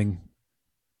kind of coming.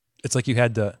 It's like you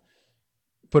had to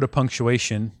put a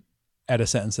punctuation at a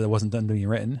sentence that wasn't done being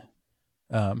written.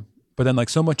 But then like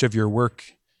so much of your work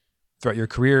throughout your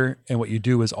career and what you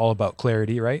do is all about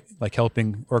clarity, right? Like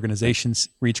helping organizations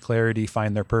reach clarity,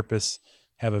 find their purpose,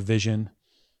 have a vision.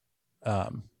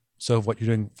 So of what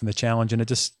you're doing from the challenge. And it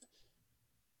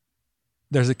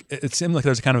seemed like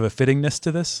there's a kind of a fittingness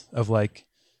to this of like,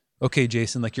 okay,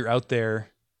 Jason, like you're out there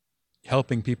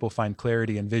helping people find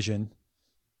clarity and vision.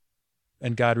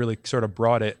 And God really sort of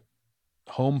brought it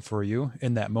home for you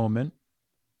in that moment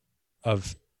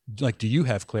of like, do you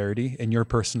have clarity in your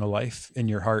personal life, in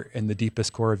your heart, in the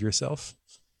deepest core of yourself?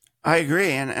 I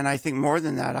agree, and I think more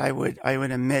than that, I would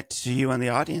admit to you and the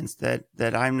audience that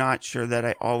I'm not sure that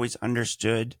I always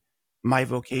understood my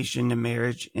vocation to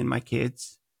marriage and my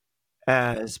kids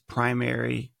as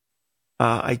primary.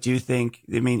 I do think,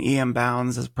 I mean, E.M.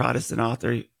 Bounds, as a Protestant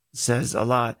author, says a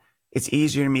lot. It's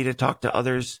easier to me to talk to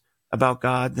others about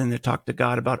God than to talk to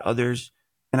God about others.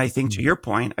 And I think to your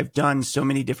point, I've done so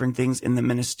many different things in the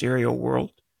ministerial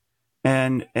world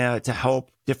and to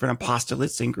help different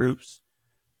apostolates and groups.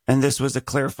 And this was a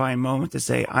clarifying moment to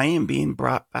say, I am being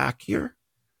brought back here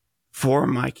for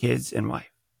my kids and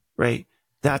wife, right?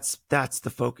 That's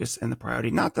the focus and the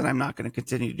priority. Not that I'm not going to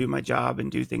continue to do my job and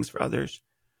do things for others,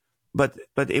 but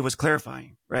it was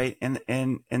clarifying, right? And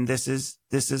this is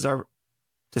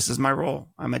my role.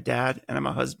 I'm a dad and I'm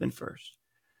a husband first.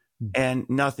 And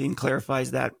nothing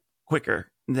clarifies that quicker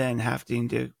than having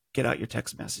to get out your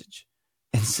text message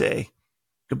and say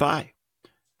goodbye,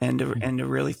 and to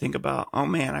really think about, oh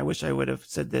man, I wish I would have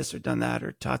said this or done that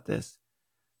or taught this.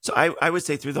 So I would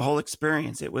say through the whole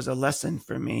experience, it was a lesson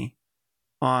for me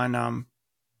on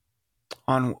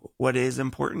what is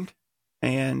important.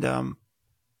 And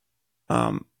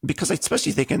because I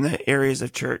especially think in the areas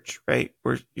of church, right,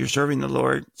 where you're serving the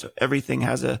Lord, so everything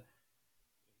has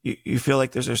you feel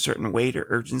like there's a certain weight or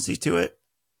urgency to it,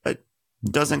 but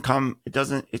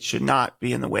it should not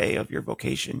be in the way of your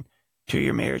vocation to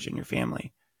your marriage and your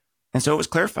family. And so it was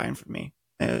clarifying for me.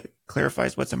 It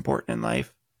clarifies what's important in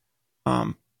life.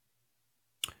 And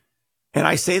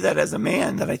I say that as a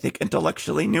man that I think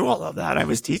intellectually knew all of that. I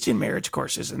was teaching marriage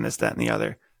courses and this, that, and the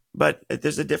other. But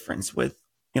there's a difference with,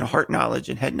 heart knowledge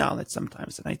and head knowledge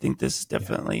sometimes. And I think this is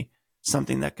definitely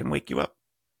something that can wake you up.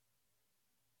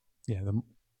 Yeah.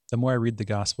 The more I read the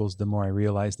Gospels, the more I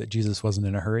realize that Jesus wasn't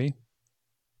in a hurry,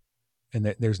 and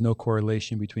that there's no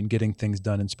correlation between getting things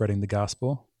done and spreading the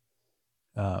gospel.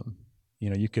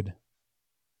 You could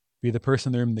be the person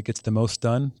in the room that gets the most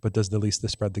done, but does the least to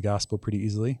spread the gospel pretty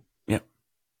easily. Yeah.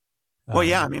 Well,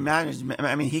 yeah. I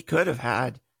mean, he could have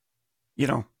had,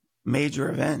 major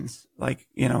events like,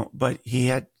 but he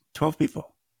had 12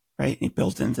 people, right? He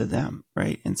built into them,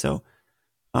 right? And so,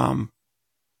 so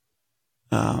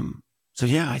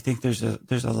yeah, I think there's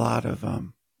a lot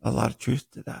of truth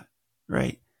to that,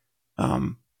 right?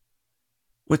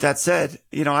 With that said,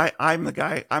 I'm a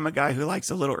guy who likes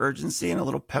a little urgency and a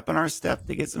little pep in our step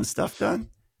to get some stuff done.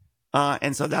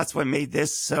 And so that's what made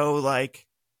this so like,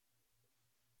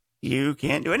 you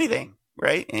can't do anything,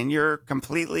 right? And you're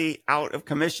completely out of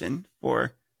commission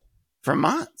for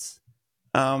months.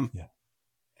 And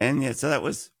so that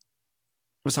was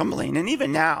humbling. And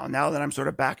even now that I'm sort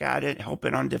of back at it,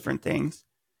 helping on different things,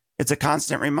 it's a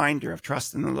constant reminder of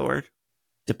trust in the Lord,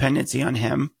 dependency on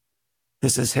Him.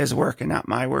 This is His work and not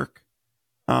my work.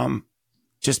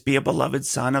 Just be a beloved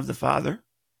son of the Father,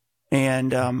 and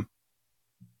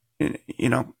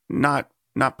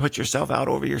not put yourself out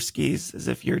over your skis as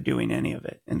if you're doing any of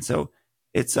it. And so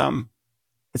it's been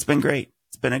great.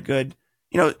 It's been a good,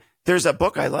 there's a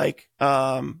book I like,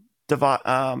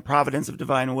 Providence of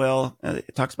Divine Will.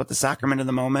 It talks about the sacrament of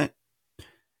the moment,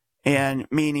 and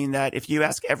meaning that if you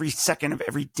ask every second of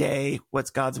every day,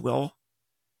 what's God's will,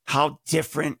 how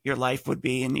different your life would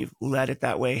be, and you've led it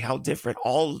that way, how different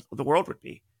all the world would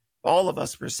be. All of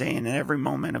us were saying in every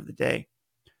moment of the day.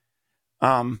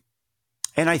 And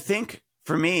I think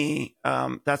for me,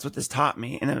 that's what this taught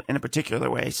me in a particular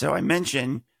way. So I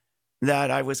mentioned that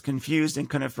I was confused and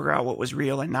couldn't figure out what was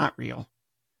real and not real.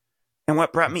 And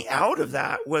what brought me out of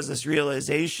that was this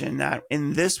realization that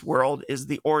in this world is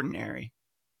the ordinary.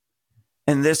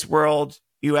 In this world,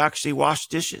 you actually wash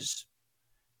dishes,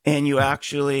 and you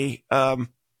actually go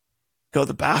to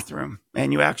the bathroom,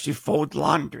 and you actually fold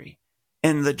laundry.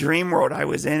 In the dream world I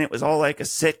was in, it was all like a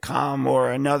sitcom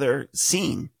or another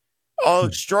scene, all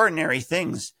extraordinary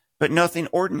things, but nothing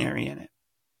ordinary in it.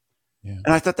 Yeah.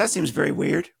 And I thought that seems very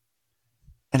weird.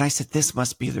 And I said, this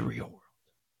must be the real world.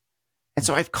 And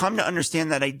so I've come to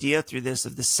understand that idea through this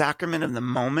of the sacrament of the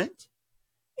moment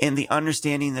and the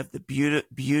understanding of the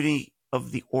beauty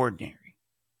of the ordinary.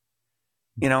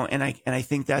 And I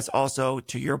think that's also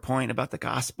to your point about the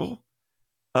gospel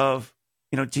of,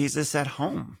 Jesus at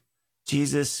home,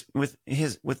 Jesus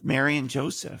with Mary and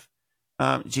Joseph,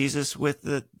 Jesus with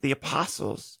the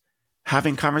apostles,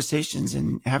 having conversations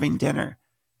and having dinner.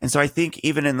 And so I think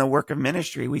even in the work of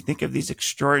ministry, we think of these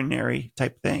extraordinary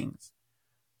type things.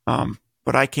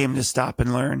 But I came to stop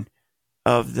and learn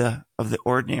of the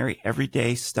ordinary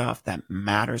everyday stuff that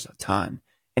matters a ton.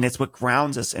 And it's what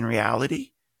grounds us in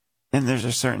reality. And there's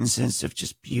a certain sense of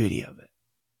just beauty of it.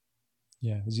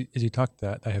 Yeah. As you talk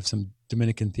that, I have some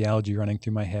Dominican theology running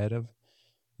through my head of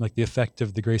like the effect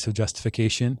of the grace of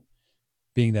justification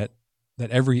being that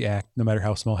every act, no matter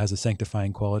how small, has a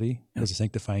sanctifying quality, has a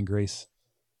sanctifying grace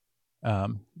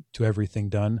to everything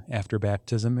done after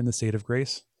baptism in the state of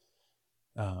grace.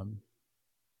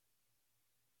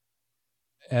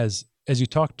 As you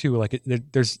talk to, like,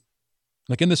 there's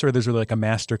like in this order, there's really like a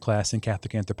master class in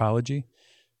Catholic anthropology.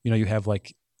 You have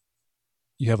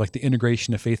the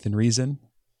integration of faith and reason.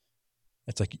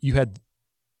 It's like you had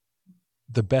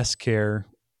the best care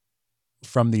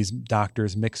from these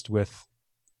doctors mixed with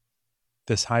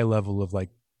this high level of like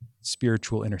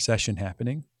spiritual intercession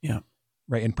happening. Yeah.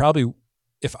 Right. And probably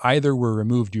if either were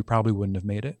removed, you probably wouldn't have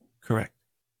made it. Correct.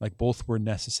 Like both were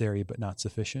necessary, but not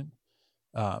sufficient,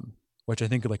 which I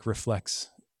think like reflects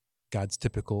God's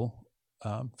typical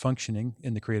functioning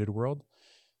in the created world.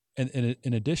 And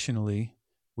additionally,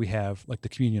 we have like the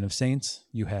communion of saints,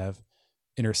 you have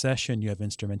intercession, you have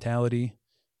instrumentality,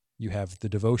 you have the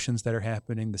devotions that are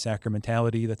happening, the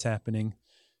sacramentality that's happening.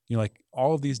 You know, like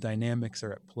all of these dynamics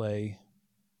are at play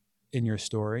in your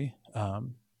story.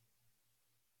 And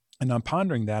I'm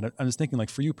pondering that. I was thinking,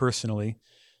 like, for you personally,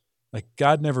 like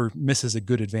God never misses a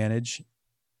good advantage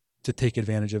to take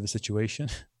advantage of a situation.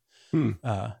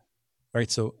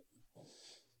 Right. So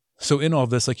in all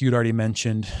of this, like you'd already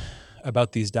mentioned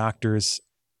about these doctors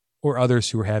or others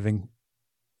who are having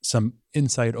some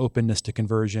insight, openness to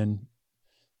conversion,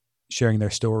 sharing their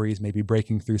stories, maybe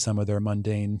breaking through some of their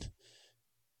mundane,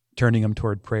 turning them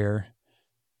toward prayer.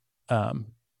 But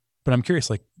I'm curious,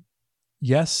 like,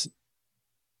 yes,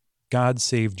 God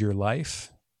saved your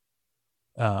life.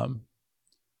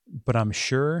 But I'm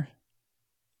sure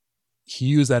he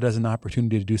used that as an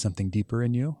opportunity to do something deeper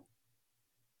in you.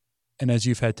 And as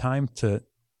you've had time to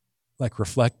like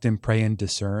reflect and pray and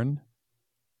discern,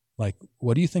 like,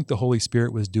 what do you think the Holy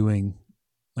Spirit was doing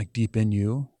like deep in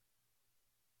you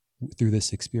through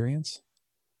this experience?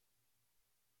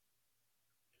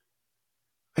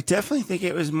 I definitely think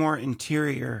it was more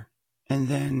interior and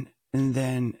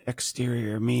then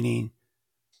exterior, meaning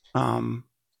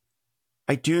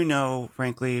I do know,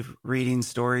 frankly, reading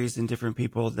stories and different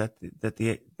people that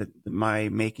my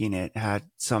making it had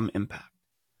some impact.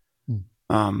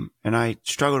 And I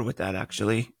struggled with that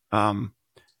actually. I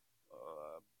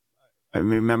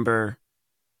remember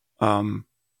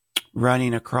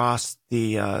running across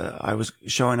I was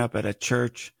showing up at a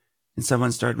church and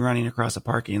someone started running across a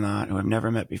parking lot who I've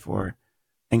never met before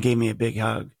and gave me a big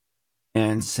hug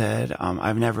and said,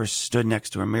 I've never stood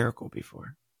next to a miracle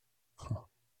before.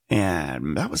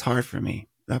 And that was hard for me.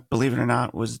 That, believe it or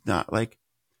not, was not like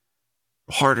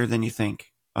harder than you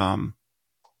think.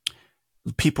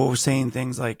 People were saying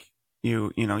things like,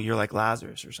 you know, you're like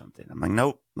Lazarus or something. I'm like,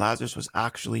 nope, Lazarus was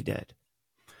actually dead.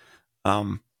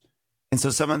 And so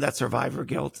some of that survivor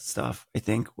guilt stuff, I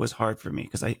think, was hard for me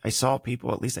because I saw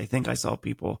people, at least I think I saw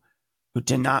people who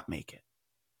did not make it.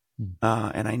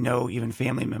 And I know even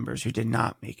family members who did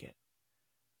not make it.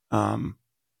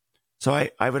 So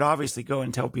I would obviously go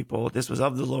and tell people this was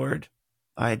of the Lord.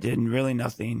 I did really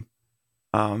nothing,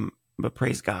 but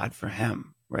praise God for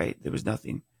him, right? There was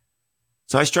nothing.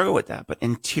 So I struggle with that. But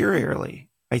interiorly,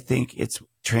 I think it's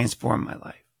transformed my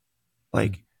life.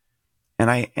 Like, and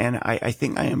I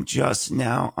think I am just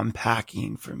now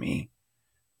unpacking for me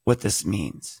what this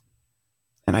means.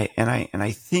 And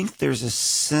I think there's a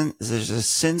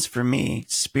sense for me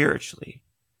spiritually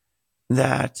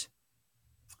that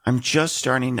I'm just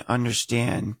starting to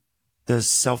understand the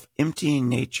self-emptying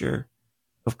nature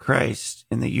of Christ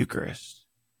in the Eucharist.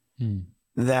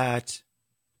 That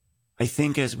I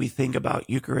think as we think about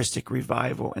Eucharistic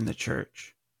revival in the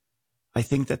church, I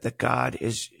think that the God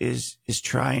is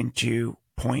trying to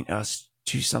point us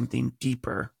to something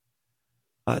deeper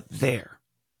there.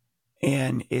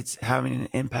 And it's having an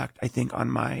impact, I think,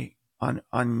 on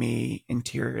me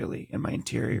interiorly in my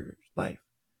interior life.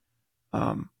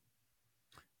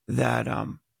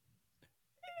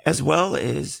 As well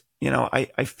as, you know,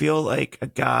 I feel like a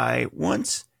guy,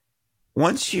 once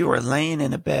you are laying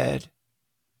in a bed,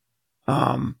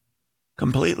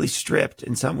 completely stripped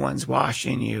and someone's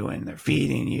washing you and they're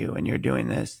feeding you and you're doing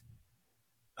this,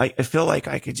 I feel like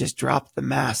I could just drop the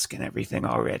mask and everything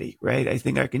already, right? I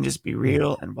think I can just be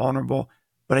real and vulnerable.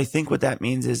 But I think what that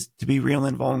means is to be real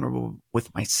and vulnerable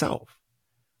with myself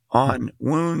on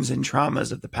wounds and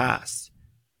traumas of the past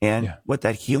and what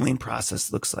that healing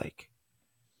process looks like.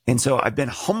 And so I've been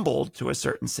humbled to a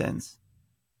certain sense,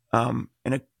 in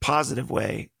a positive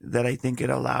way, that I think it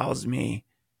allows me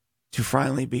to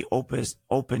finally be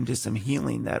open to some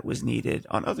healing that was needed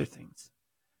on other things.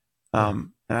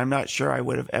 And I'm not sure I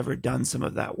would have ever done some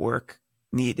of that work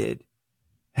needed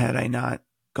had I not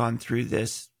gone through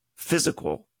this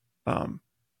physical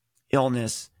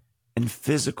illness and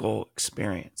physical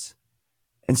experience.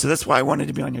 And so that's why I wanted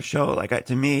to be on your show. Like,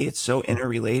 to me, it's so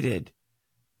interrelated.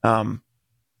 The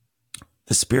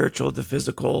spiritual, the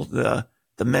physical, the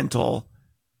mental,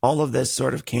 all of this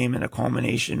sort of came in a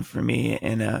culmination for me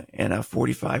in a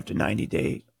 45 to 90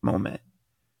 day moment.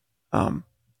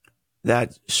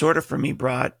 That sort of for me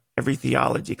brought every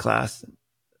theology class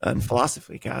and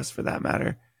philosophy class, for that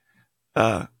matter,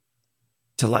 to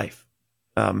life,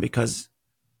 because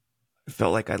I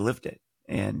felt like I lived it.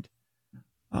 And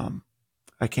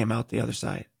I came out the other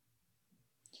side.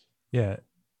 Yeah.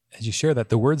 As you share that,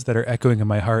 the words that are echoing in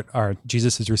my heart are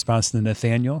Jesus' response to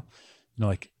Nathanael,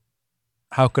 like,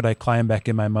 how could I climb back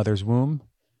in my mother's womb?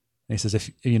 And he says,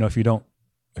 if you're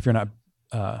not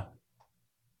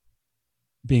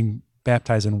being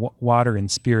baptized in water and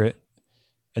spirit,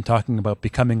 and talking about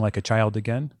becoming like a child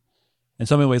again. In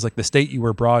so many ways, like the state you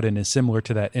were brought in is similar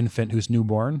to that infant who's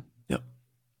newborn. Yep.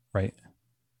 Right.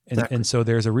 Exactly. And so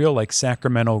there's a real like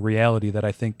sacramental reality that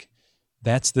I think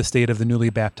that's the state of the newly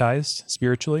baptized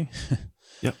spiritually.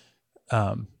 Yep.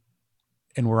 And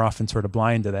we're often sort of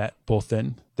blind to that, both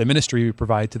in the ministry we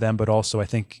provide to them, but also I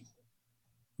think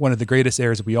one of the greatest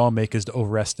errors we all make is to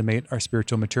overestimate our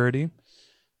spiritual maturity,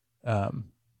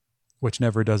 which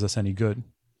never does us any good.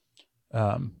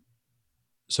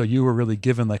 So you were really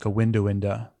given like a window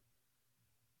into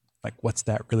like, what's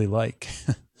that really like?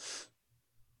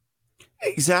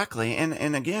 Exactly.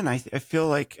 And again, I feel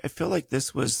like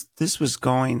this was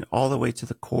going all the way to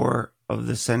the core of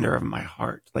the center of my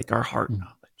heart, like our heart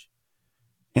knowledge.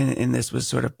 And this was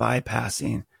sort of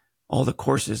bypassing all the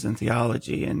courses in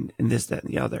theology and this, that,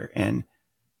 and the other. And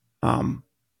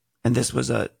this was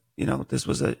a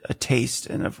taste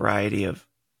and a variety of,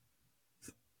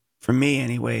 for me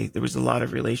anyway, there was a lot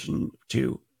of relation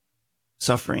to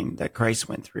suffering that Christ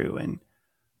went through and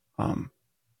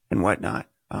whatnot.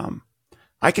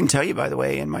 I can tell you, by the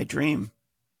way, in my dream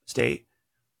state,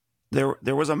 there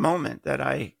was a moment that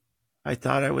I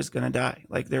thought I was going to die.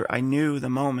 Like I knew the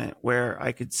moment where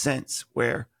I could sense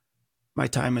where my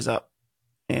time is up,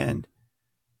 and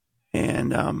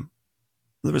there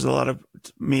was a lot of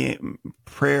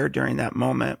prayer during that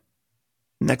moment.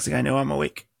 Next thing I know, I'm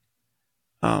awake.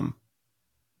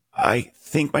 I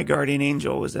think my guardian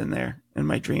angel was in there in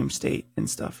my dream state and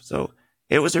stuff. So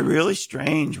it was a really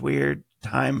strange, weird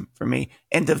time for me.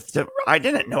 And I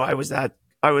didn't know I was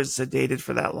sedated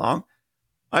for that long.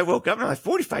 I woke up and I'm like,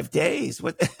 45 days.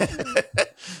 What?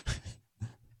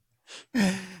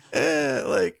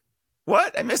 Like,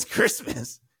 what? I missed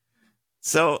Christmas.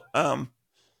 So,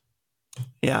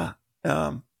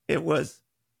 it was.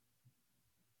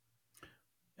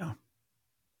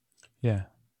 Yeah.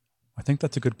 I think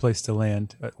that's a good place to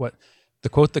land. What the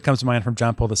quote that comes to mind from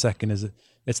John Paul II is,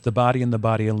 it's the body and the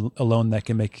body alone that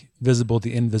can make visible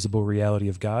the invisible reality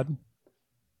of God.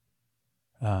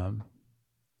 So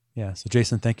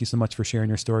Jason, thank you so much for sharing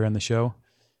your story on the show.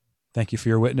 Thank you for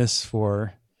your witness,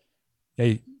 for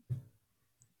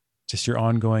just your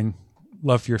ongoing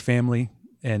love for your family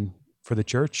and for the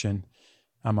church. And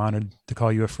I'm honored to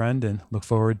call you a friend and look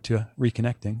forward to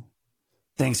reconnecting.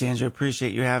 Thanks, Andrew.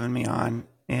 Appreciate you having me on.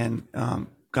 And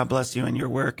God bless you and your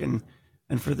work and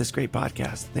for this great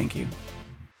podcast. Thank you.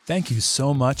 Thank you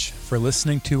so much for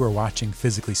listening to or watching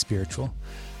Physically Spiritual.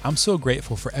 I'm so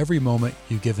grateful for every moment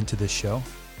you've given to this show.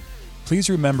 Please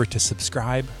remember to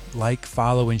subscribe, like,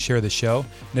 follow, and share the show.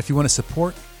 And if you want to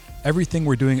support everything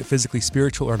we're doing at Physically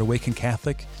Spiritual or at Awakened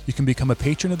Catholic, you can become a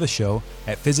patron of the show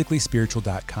at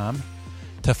physicallyspiritual.com.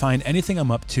 To find anything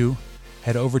I'm up to,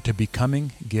 head over to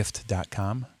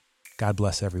becominggift.com. God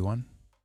bless everyone.